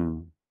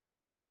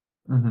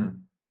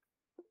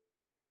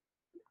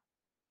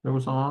 بگو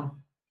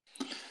سامان.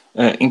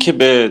 اینکه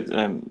به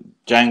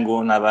جنگ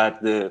و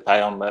نبرد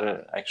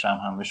پیامبر اکرم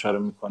هم اشاره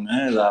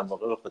میکنه در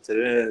واقع به خاطر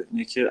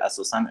اینه که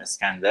اساسا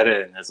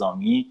اسکندر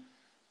نظامی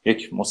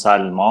یک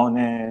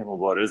مسلمان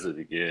مبارز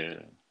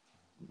دیگه،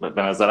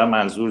 به نظرم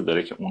منظور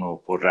داره که اونو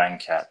پررنگ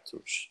کرد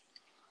توش.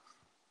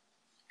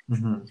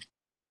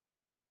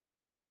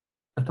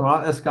 اتفاقا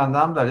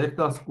اسکندر هم در یک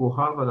دست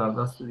گوهر و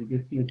در دست دیگه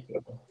تیغ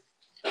کرده.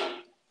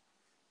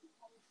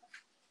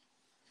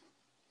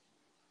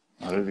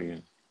 آره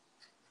دیگه.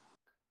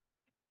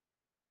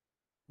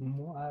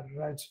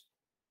 معرج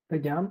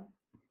بگم؟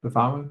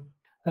 بفهمید؟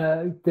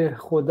 ده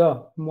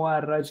خدا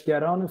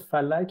معرجگران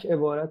فلک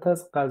عبارت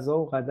از قضا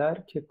و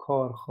قدر که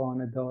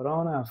کارخانه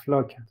داران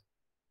افلاکند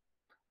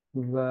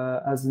و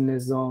از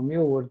نظامی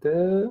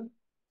آورده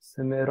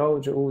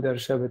معراج او در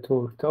شب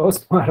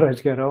ترکتاز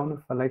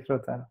معرجگران فلک را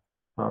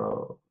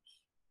طراز.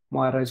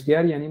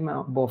 معرجگر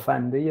یعنی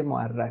بافنده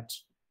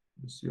معرج.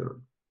 بسیار.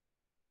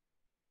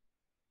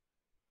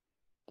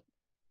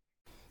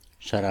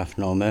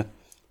 شرفنامه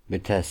به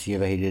تصحیح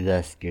وحید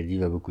دستگردی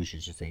و به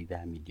کوشش سید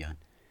حمیدیان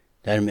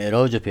در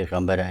معراج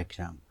پیغمبر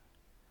اکرم.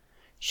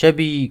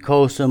 شبی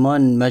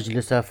کاسمان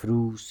مجلس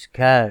افروز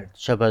کرد،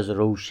 شب از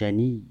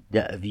روشنی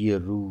دعوی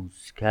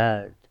روز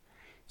کرد.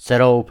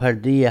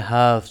 سراپرده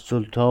 7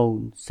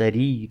 سلطان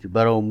سریر،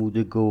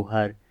 برآموده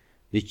گوهر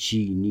به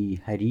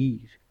چینی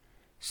حریر.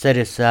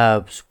 سر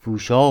سبز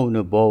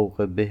پوشان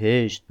باغ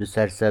بهشت، به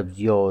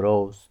سرسبزی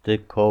آراسته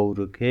کار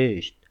و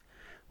کشت.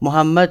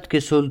 محمد که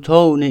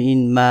سلطان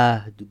این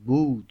مهد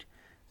بود،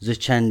 ز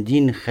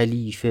چندین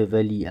خلیفه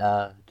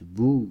ولیعهد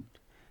بود.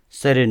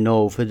 سر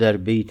نافه در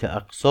بیت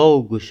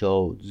اقصی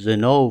گشاد، ز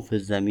ناف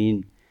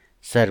زمین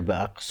سر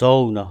به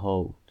اقصی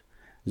نهاد.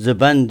 ز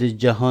بند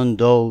جهان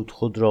داد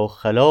خود را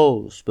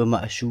خلاص، به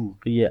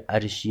معشوقی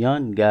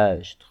عرشیان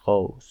گشت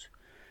خاص.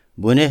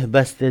 بنه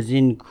بست از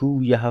این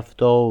کوی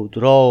 70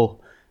 راه،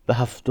 به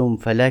 7م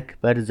فلک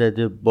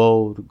برزده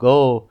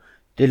بارگاه.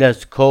 دل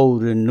از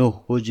کار 9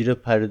 حجره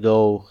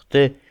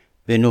پرداخته،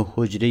 به 9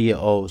 حجره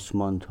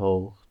آسمان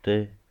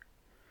تاخته.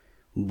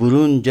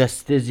 برون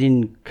جسته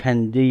زین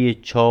کنده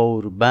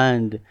 4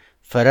 بند،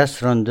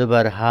 فرس رانده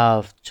بر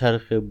 7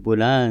 چرخ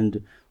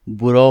بلند.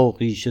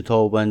 براقی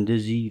شتابنده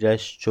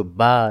زیرش چو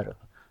برق،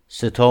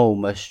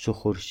 ستامش چو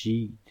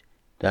خورشید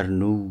در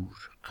نور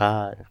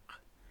غرق.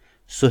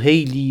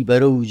 سهیلی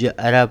بر اوج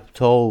عرب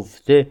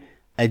تافته،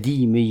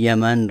 ادیم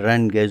یمن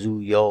رنگ از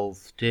او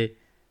یافته.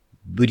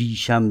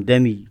 بریشم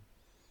دمی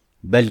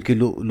بلکه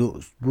لؤلؤ،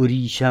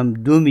 بریشم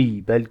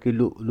دمی بلکه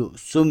لؤلؤ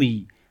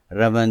سمی.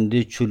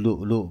 رونده چو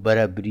لؤلؤ بر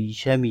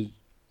ابریشمی.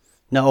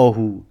 نه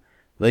آهو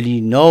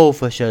ولی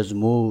نافش از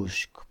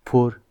مشک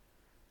پر،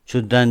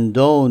 چو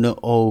دندان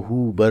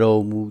آهو بر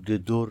آمود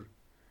در.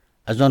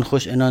 از آن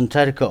خوش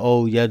عنانتر که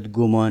آید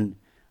گمان،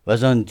 و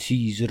از آن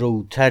تیز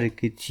روتر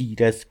که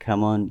تیر از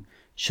کمان.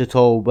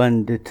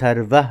 شتابنده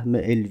تر وهم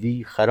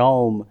علوی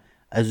خرام،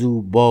 از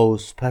او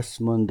باز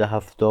پس مانده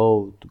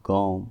 70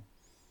 گام.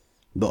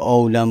 به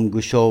عالم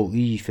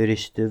گشایی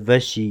فرشته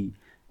وشی،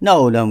 نه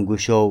عالم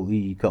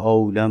گشایی که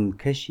عالم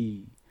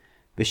کشی.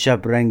 به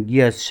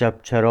شبرنگی از شب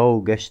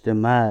چرا گشته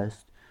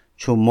مست،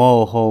 چو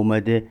ماه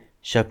آمده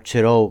شب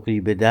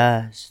چراغی به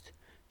دست.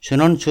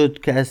 چنان شد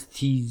که از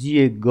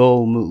تیزی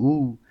گام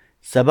او،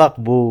 سبق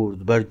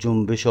برد بر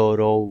جنبش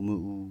آرام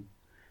او.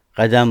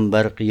 قدم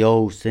بر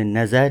قیاس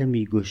نظر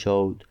می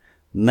گشاد،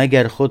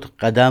 مگر خود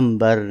قدم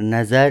بر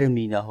نظر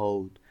می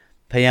نهاد.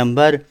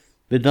 پیمبر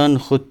بدان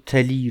خود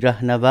تلی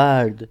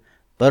رهنورد،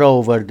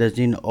 برآورد از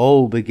این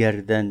آب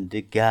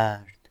گردنده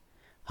گرد.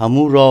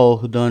 همو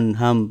راهدان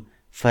هم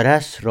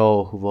فرس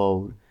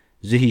راهوار،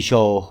 زهی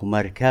شاه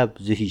مرکب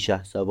زهی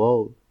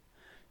شهسوار.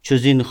 چو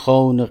زین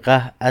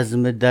خانقه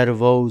عزم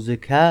دروازه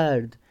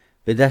کرد،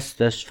 به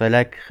دستش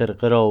فلک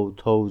خرقه را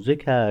تازه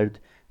کرد.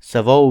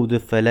 سواد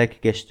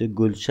فلک گشته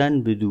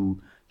گلشن بدو،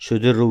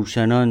 شده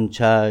روشنان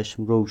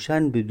چشم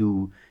روشن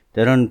بدو.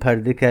 در آن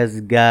پرده که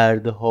از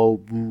گردها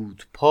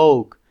بود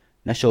پاک،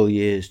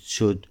 نشایست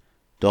شد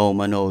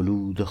دامن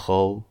آلود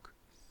خاک.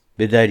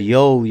 به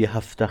دریای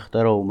 7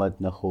 اختر آمد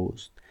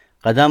نخست،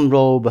 قدم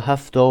را به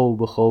 7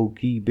 آب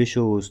خاکی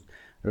بشست.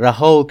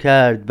 رها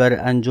کرد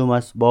بر انجم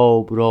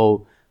اسباب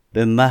را،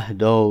 به مه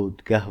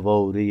داد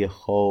گهواره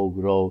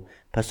خواب را.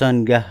 پس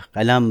آنگه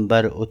قلم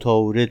بر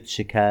عطارد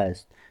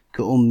شکست،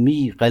 که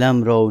امی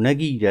قلم را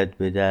نگیرد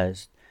به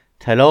دست.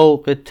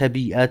 طلاق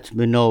طبیعت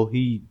به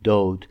ناهید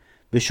داد،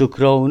 به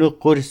شکرانه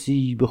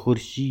قرصی به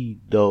خورشید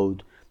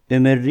داد. به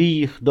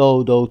مریخ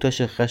داد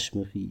آتش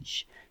خشم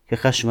خویش، که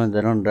خشم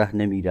اندر آن ره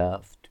نمی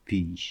رفت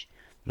پیش.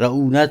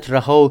 رعونت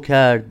رها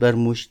کرد بر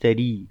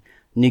مشتری،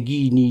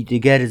 نگینی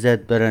دگر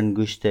زد بر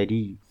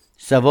انگشتری.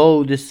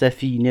 سواد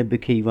سفینه به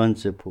کیوان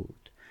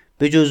سپرد،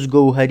 به جز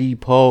گوهری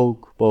پاک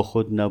با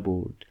خود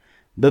نبرد.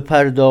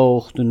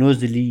 بپرداخت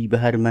نزلی به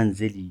هر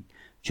منزلی،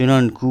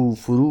 چنان کو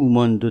فرو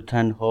ماند و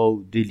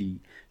تنها دلی.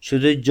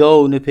 شده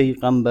جان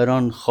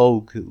پیغمبران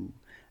خاک او،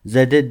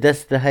 زده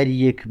دست هر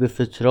یک به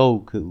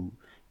فتراک او.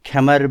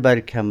 کمر بر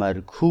کمر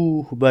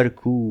کوه بر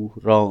کوه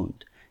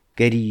راند،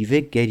 گریوه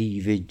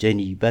گریوه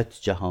جنیبت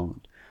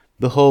جهاند.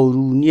 به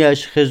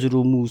هارونیش خضر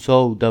و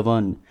موسی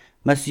دوان،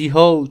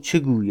 مسیحا چه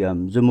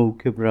گویم ز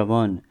موکب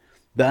روان.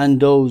 به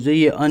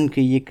اندازه آن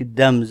که یک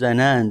دم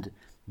زنند،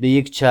 به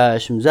یک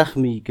چشم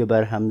زخمی که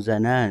بر هم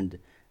زنند.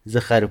 ز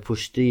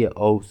خرپشته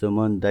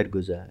آسمان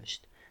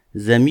درگذشت،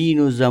 زمین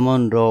و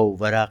زمان را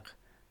ورق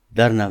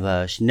در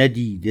نوشت.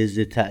 ندیده ز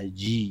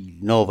تعجیل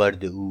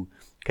ناورد او،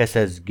 کس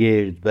از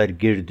گرد بر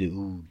گرد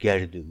او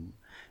گرد او.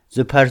 ز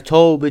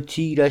پرتاب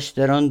تیرش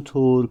در آن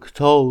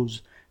ترکتاز،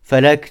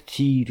 فلک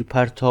تیر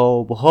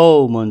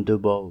پرتابها مانده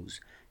باز.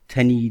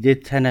 تنیده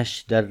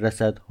تنش در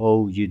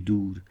رصدهای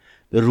دور،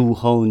 به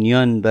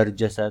روحانیان بر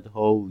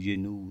جسدهای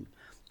نور.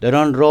 در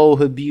آن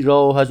راه بی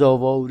راه از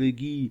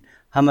آوارگی،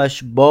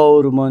 همش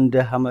بار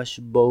مانده همش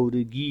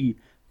بارگی.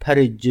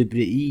 پر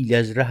جبرئیل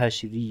از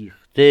رهش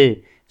ریخته،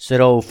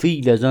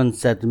 سرافیل از آن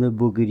صدمه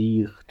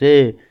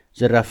بگریخته.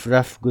 ز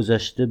رفرف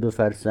گذشته به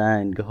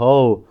فرسنگ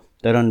ها،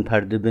 در آن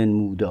پرده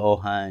بنموده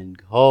آهنگ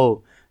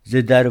ها. ز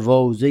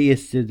دروازه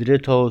سدره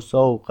تا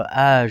ساق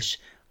عرش،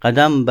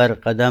 قدم بر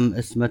قدم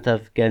عصمت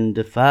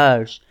افگنده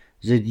فرش.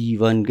 ز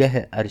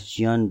دیوانگه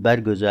عرشیان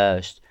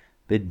برگذشت،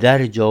 به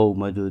درج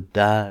آمد و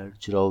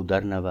درج را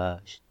در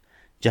نوشت.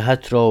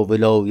 جهت را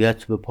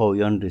ولایت به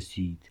پایان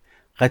رسید،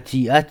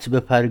 قطیعت به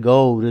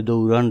پرگار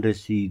دوران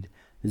رسید.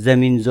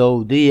 زمین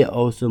زاده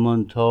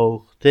آسمان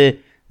تاخته،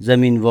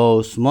 زمین و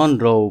آسمان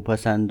را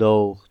پس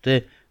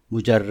انداخته،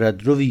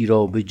 مجرد روی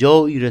را به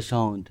جایی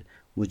رساند،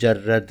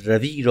 مجرد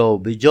روی را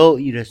به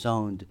جایی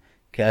رساند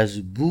که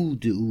از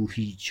بود او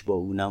هیچ با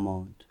او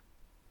نماند.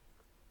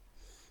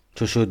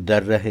 چو شد در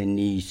ره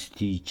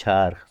نیستی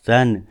چرخ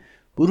زن،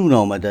 برون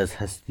آمد از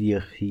هستی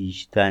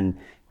خویشتن.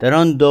 در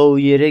آن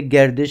دایره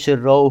گردش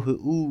راه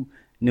او،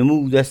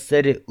 نمود از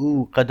سر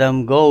او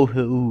قدمگاه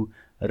او.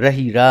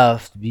 رهی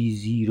رفت بی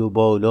زیر و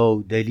بالا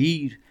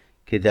دلیر،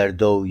 که در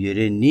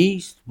دایره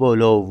نیست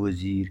بالا و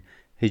زیر.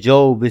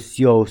 حجاب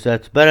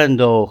سیاست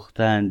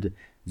برانداختند،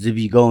 ز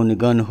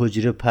بیگانگان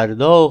حجره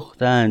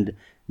پرداختند.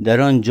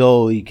 در آن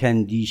جای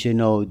کاندیشه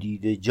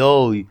نادیده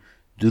جای،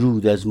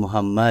 درود از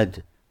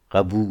محمد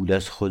قبول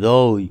از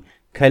خدای.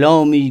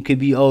 کلامی که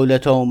بی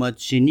آلت آمد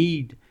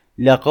شنید،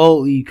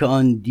 لقایی که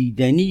آن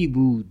دیدنی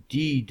بود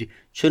دید.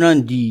 چنان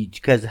دید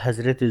که از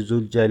حضرت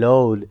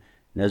ذوالجلال،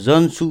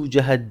 نزان سو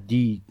جهت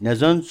دید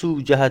نزان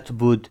سو جهت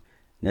بود،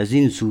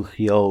 نزین سو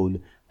خیال.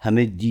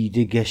 همه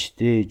دیده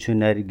گشته چو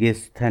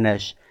نرگس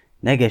تنش،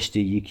 نگشته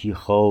یکی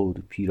خار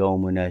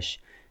پیرامنش.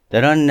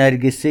 در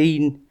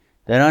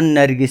آن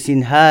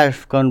نرگسین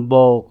حرف کان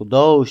باغ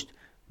داشت،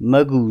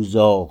 مگو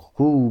زاغ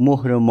کو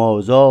مهر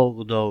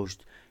مازاغ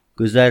داشت.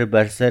 گذر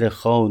بر سر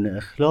خوان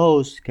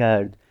اخلاص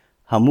کرد،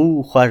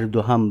 همو خورد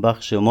و هم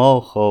بخش ما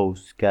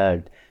خواست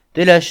کرد.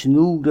 دلش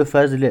نور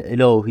فضل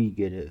الهی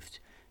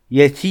گرفت،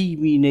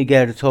 یتیمی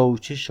نگر تا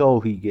چه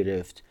شاهی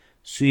گرفت.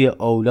 سوی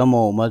عالم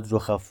آمد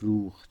رخ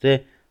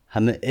افروخته،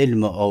 همه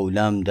علم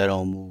عالم در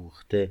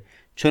آموخته.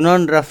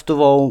 چنان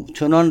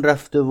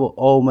رفته و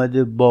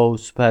آمده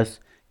باز پس،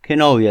 که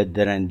ناید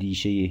در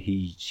اندیشه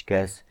هیچ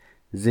کس.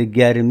 ز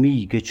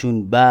گرمی که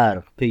چون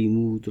برق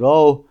پیمود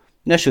راه،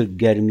 نشد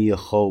گرمی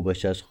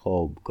خوابش از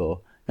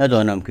خوابگاه.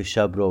 ندانم که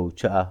شب را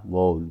چه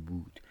احوال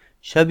بود،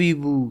 شبی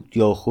بود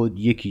یا خود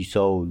یکی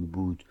سال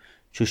بود.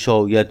 چو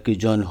شاید که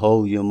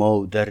جانهای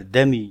ما در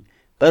دمی،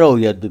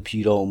 برآید به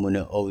پیرامن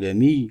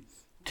عالمی.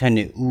 تن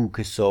او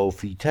که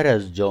صافی تر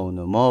از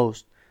جان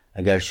ماست،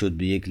 اگر شد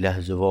به یک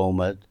لحظه و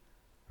آمد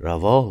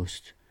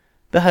رواست.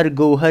 به هر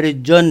گوهر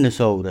جان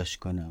نثارش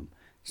کنم،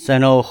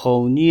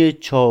 ثناخوانی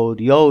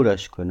چار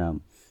یارش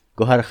کنم.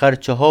 گوهر خر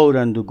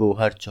چهارند و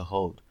گوهر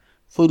چهار،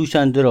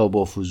 فروشنده را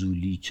با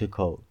فضولی چه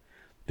کار.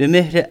 به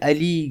مهر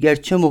علی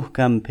گرچه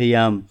محکم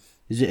پیم،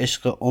 ز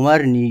عشق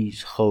عمر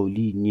نیز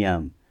خالی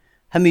نیم.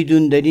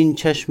 همیدون در این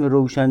چشم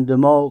روشن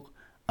دماغ،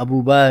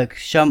 ابوبکر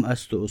شمع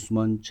است و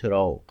عثمان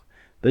چراغ.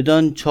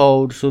 بدان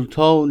چار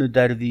سلطان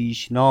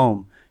درویش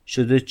نام،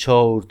 شده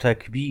چار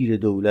تکبیر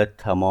دولت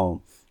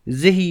تمام.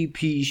 زهی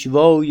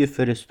پیشوای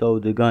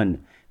فرستادگان،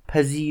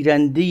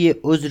 پذیرنده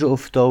عذر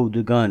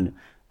افتادگان.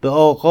 به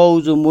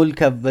آغاز و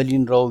ملک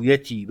اولین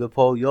رایتی، به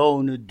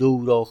پایان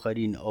دور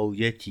آخرین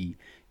آیتی.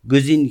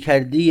 گزین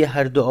کرده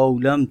هر دو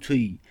عالم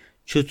تویی،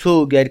 چو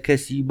تو گر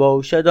کسی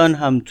باشد آن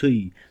هم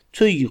تویی.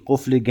 تویی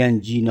قفل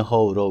گنجینه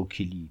ها را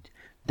کلید،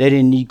 در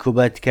نیک و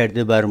بد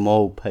کرده بر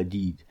ما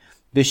پدید.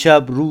 به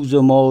شب روز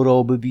ما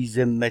را به بی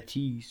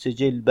ذمتی،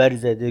 سجل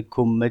برزده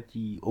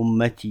کامتی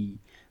امتی.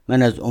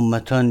 من از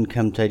امتان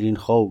کمترین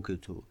خاک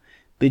تو،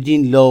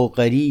 بدین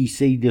لاغری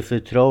صید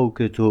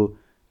فتراک تو.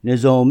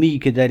 نظامی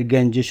که در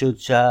گنجه شد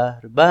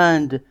شهر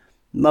بند،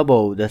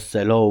 مباد از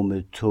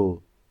سلام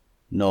تو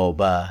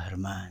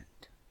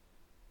نابهرمند.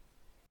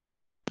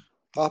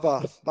 به به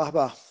به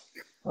به.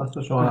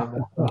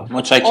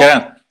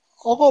 متشکرم.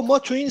 آقا ما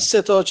تو این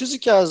سه تا چیزی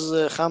که از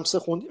خمسه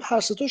خوندیم، هر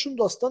سه تاشون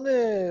داستان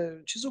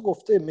چیزو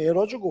گفته،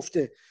 معراجو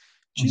گفته.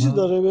 چیزی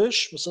داره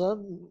بهش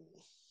مثلا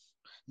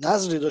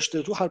نظری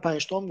داشته تو هر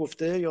 5 تا هم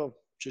گفته یا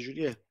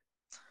چجوریه؟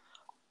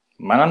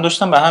 منم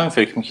داشتم به همین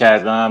فکر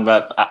می‌کردم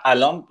و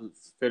الان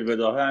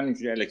فی‌البداهه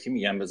همینجوری الکی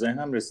میگم، به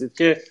ذهنم رسید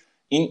که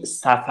این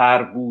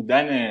سفر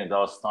بودن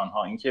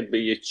داستان‌ها، این که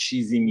به یه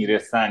چیزی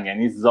میرسن،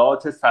 یعنی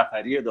ذات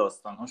سفری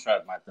داستان‌ها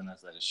شاید مد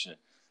نظرشه.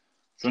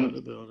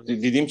 چون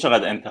دیدیم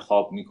چقدر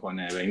انتخاب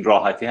میکنه و این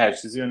راحتی هر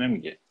چیزی رو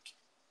نمیگه.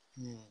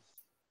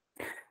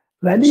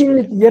 ولی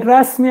یه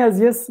رسمی از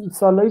یه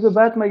سالایی به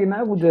بعد مگه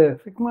نبوده؟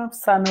 فکر کنم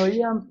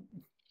صنایعی هم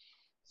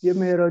یه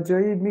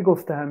معراجایی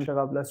میگفته همیشه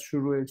قبل از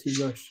شروع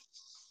چیزاش.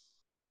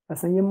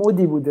 اصلا یه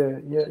مودی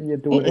بوده، یه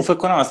دوره. اون فکر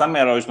کنم اصلا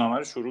معراجنامه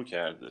رو شروع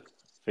کرده،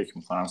 فکر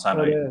میکنم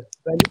صنایعی. آره.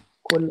 ولی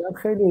کلا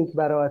خیلی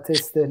براحت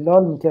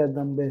استدلال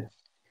میکردن به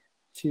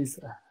چیز.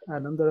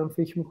 الان دارم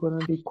فکر میکنم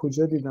که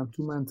کجا دیدم،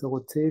 تو منطقه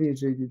تیر یه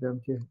جایی دیدم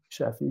که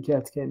شفیعی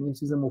کتکنی یه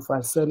چیز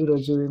مفصلی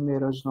راجع به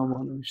معراجنامه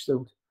ها نوشته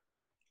بود.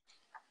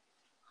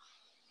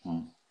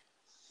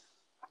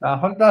 در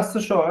حال دست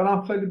شاعر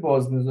هم خیلی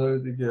باز میذاره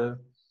دیگه.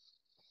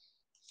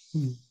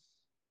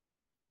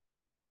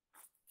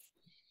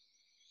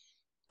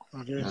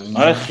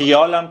 آره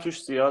خیالم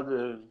توش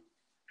زیاده.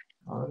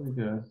 آره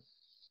دیگه.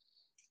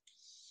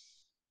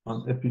 من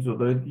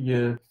اپیزودهای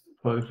دیگه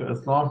تاریخ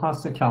اسلام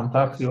هست که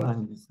کمتر خیال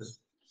انگیزه.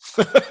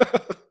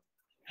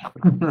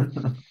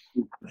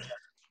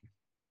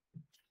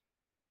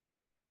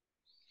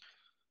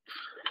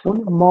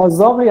 اون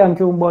مازاقی هم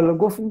که اون بالا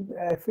گفت،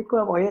 فکر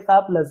کنم آیه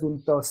قبل از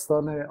اون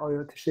داستان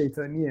آیات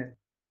شیطانیه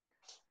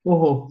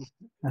اوه.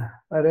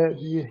 آره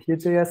یه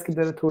جایی هست که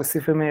داره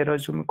توصیف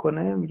معراج رو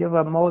میکنه، میگه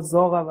و ما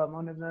زاغ و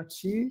ما نمیدونم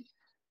چی،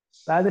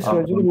 بعدش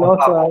راجع به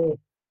لات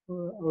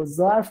و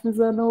ظرف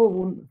میزنه و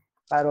اون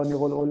قرانی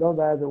قلقلا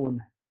بعد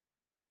اونه.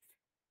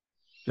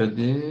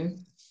 جدی؟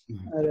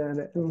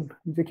 آره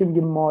اینجا که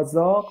میگه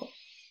مازاغ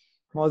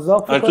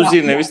فکر تو کنم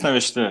زیرنویس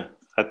نوشته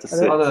خط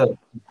سه. آره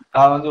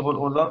قرانی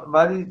قلقلا،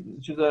 ولی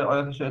چیزای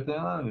آیات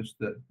شیطانی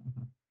ننوشته.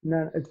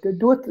 نه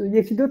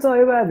یکی دو تا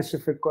آیه بعدش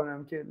فکر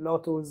کنم که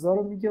لات و عزا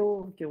رو میگه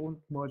و که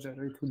اون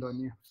ماجرای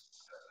طولانیه.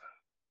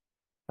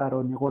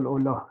 قرانی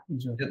قلقلا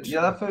اینجا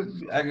یه دفعه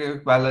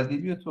اگه بلدی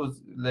بیا تو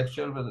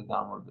لکچر بده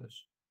در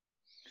موردش.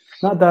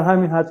 نه در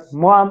همین حد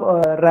ما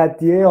هم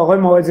ردیه آقای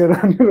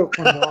مهاجرانی رو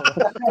خوندیم.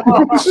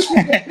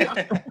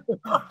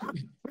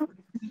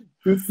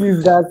 تو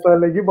 13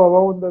 سالگی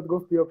بابامون داد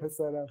گفت بیا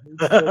پسرم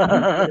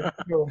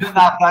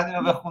نفرنی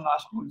رو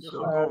بخوناش خوب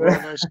شد.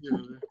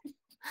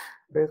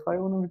 بخوای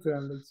اونو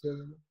میتونم لکچر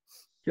بدم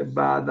که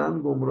بعداً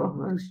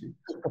گمراه نشی.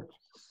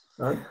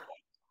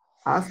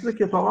 اصل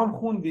کتابم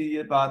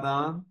خوندی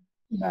بعداً؟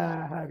 نه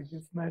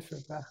هرگز نشد.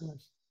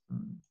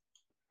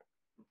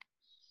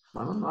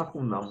 منم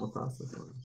نخوندم متاسفانه.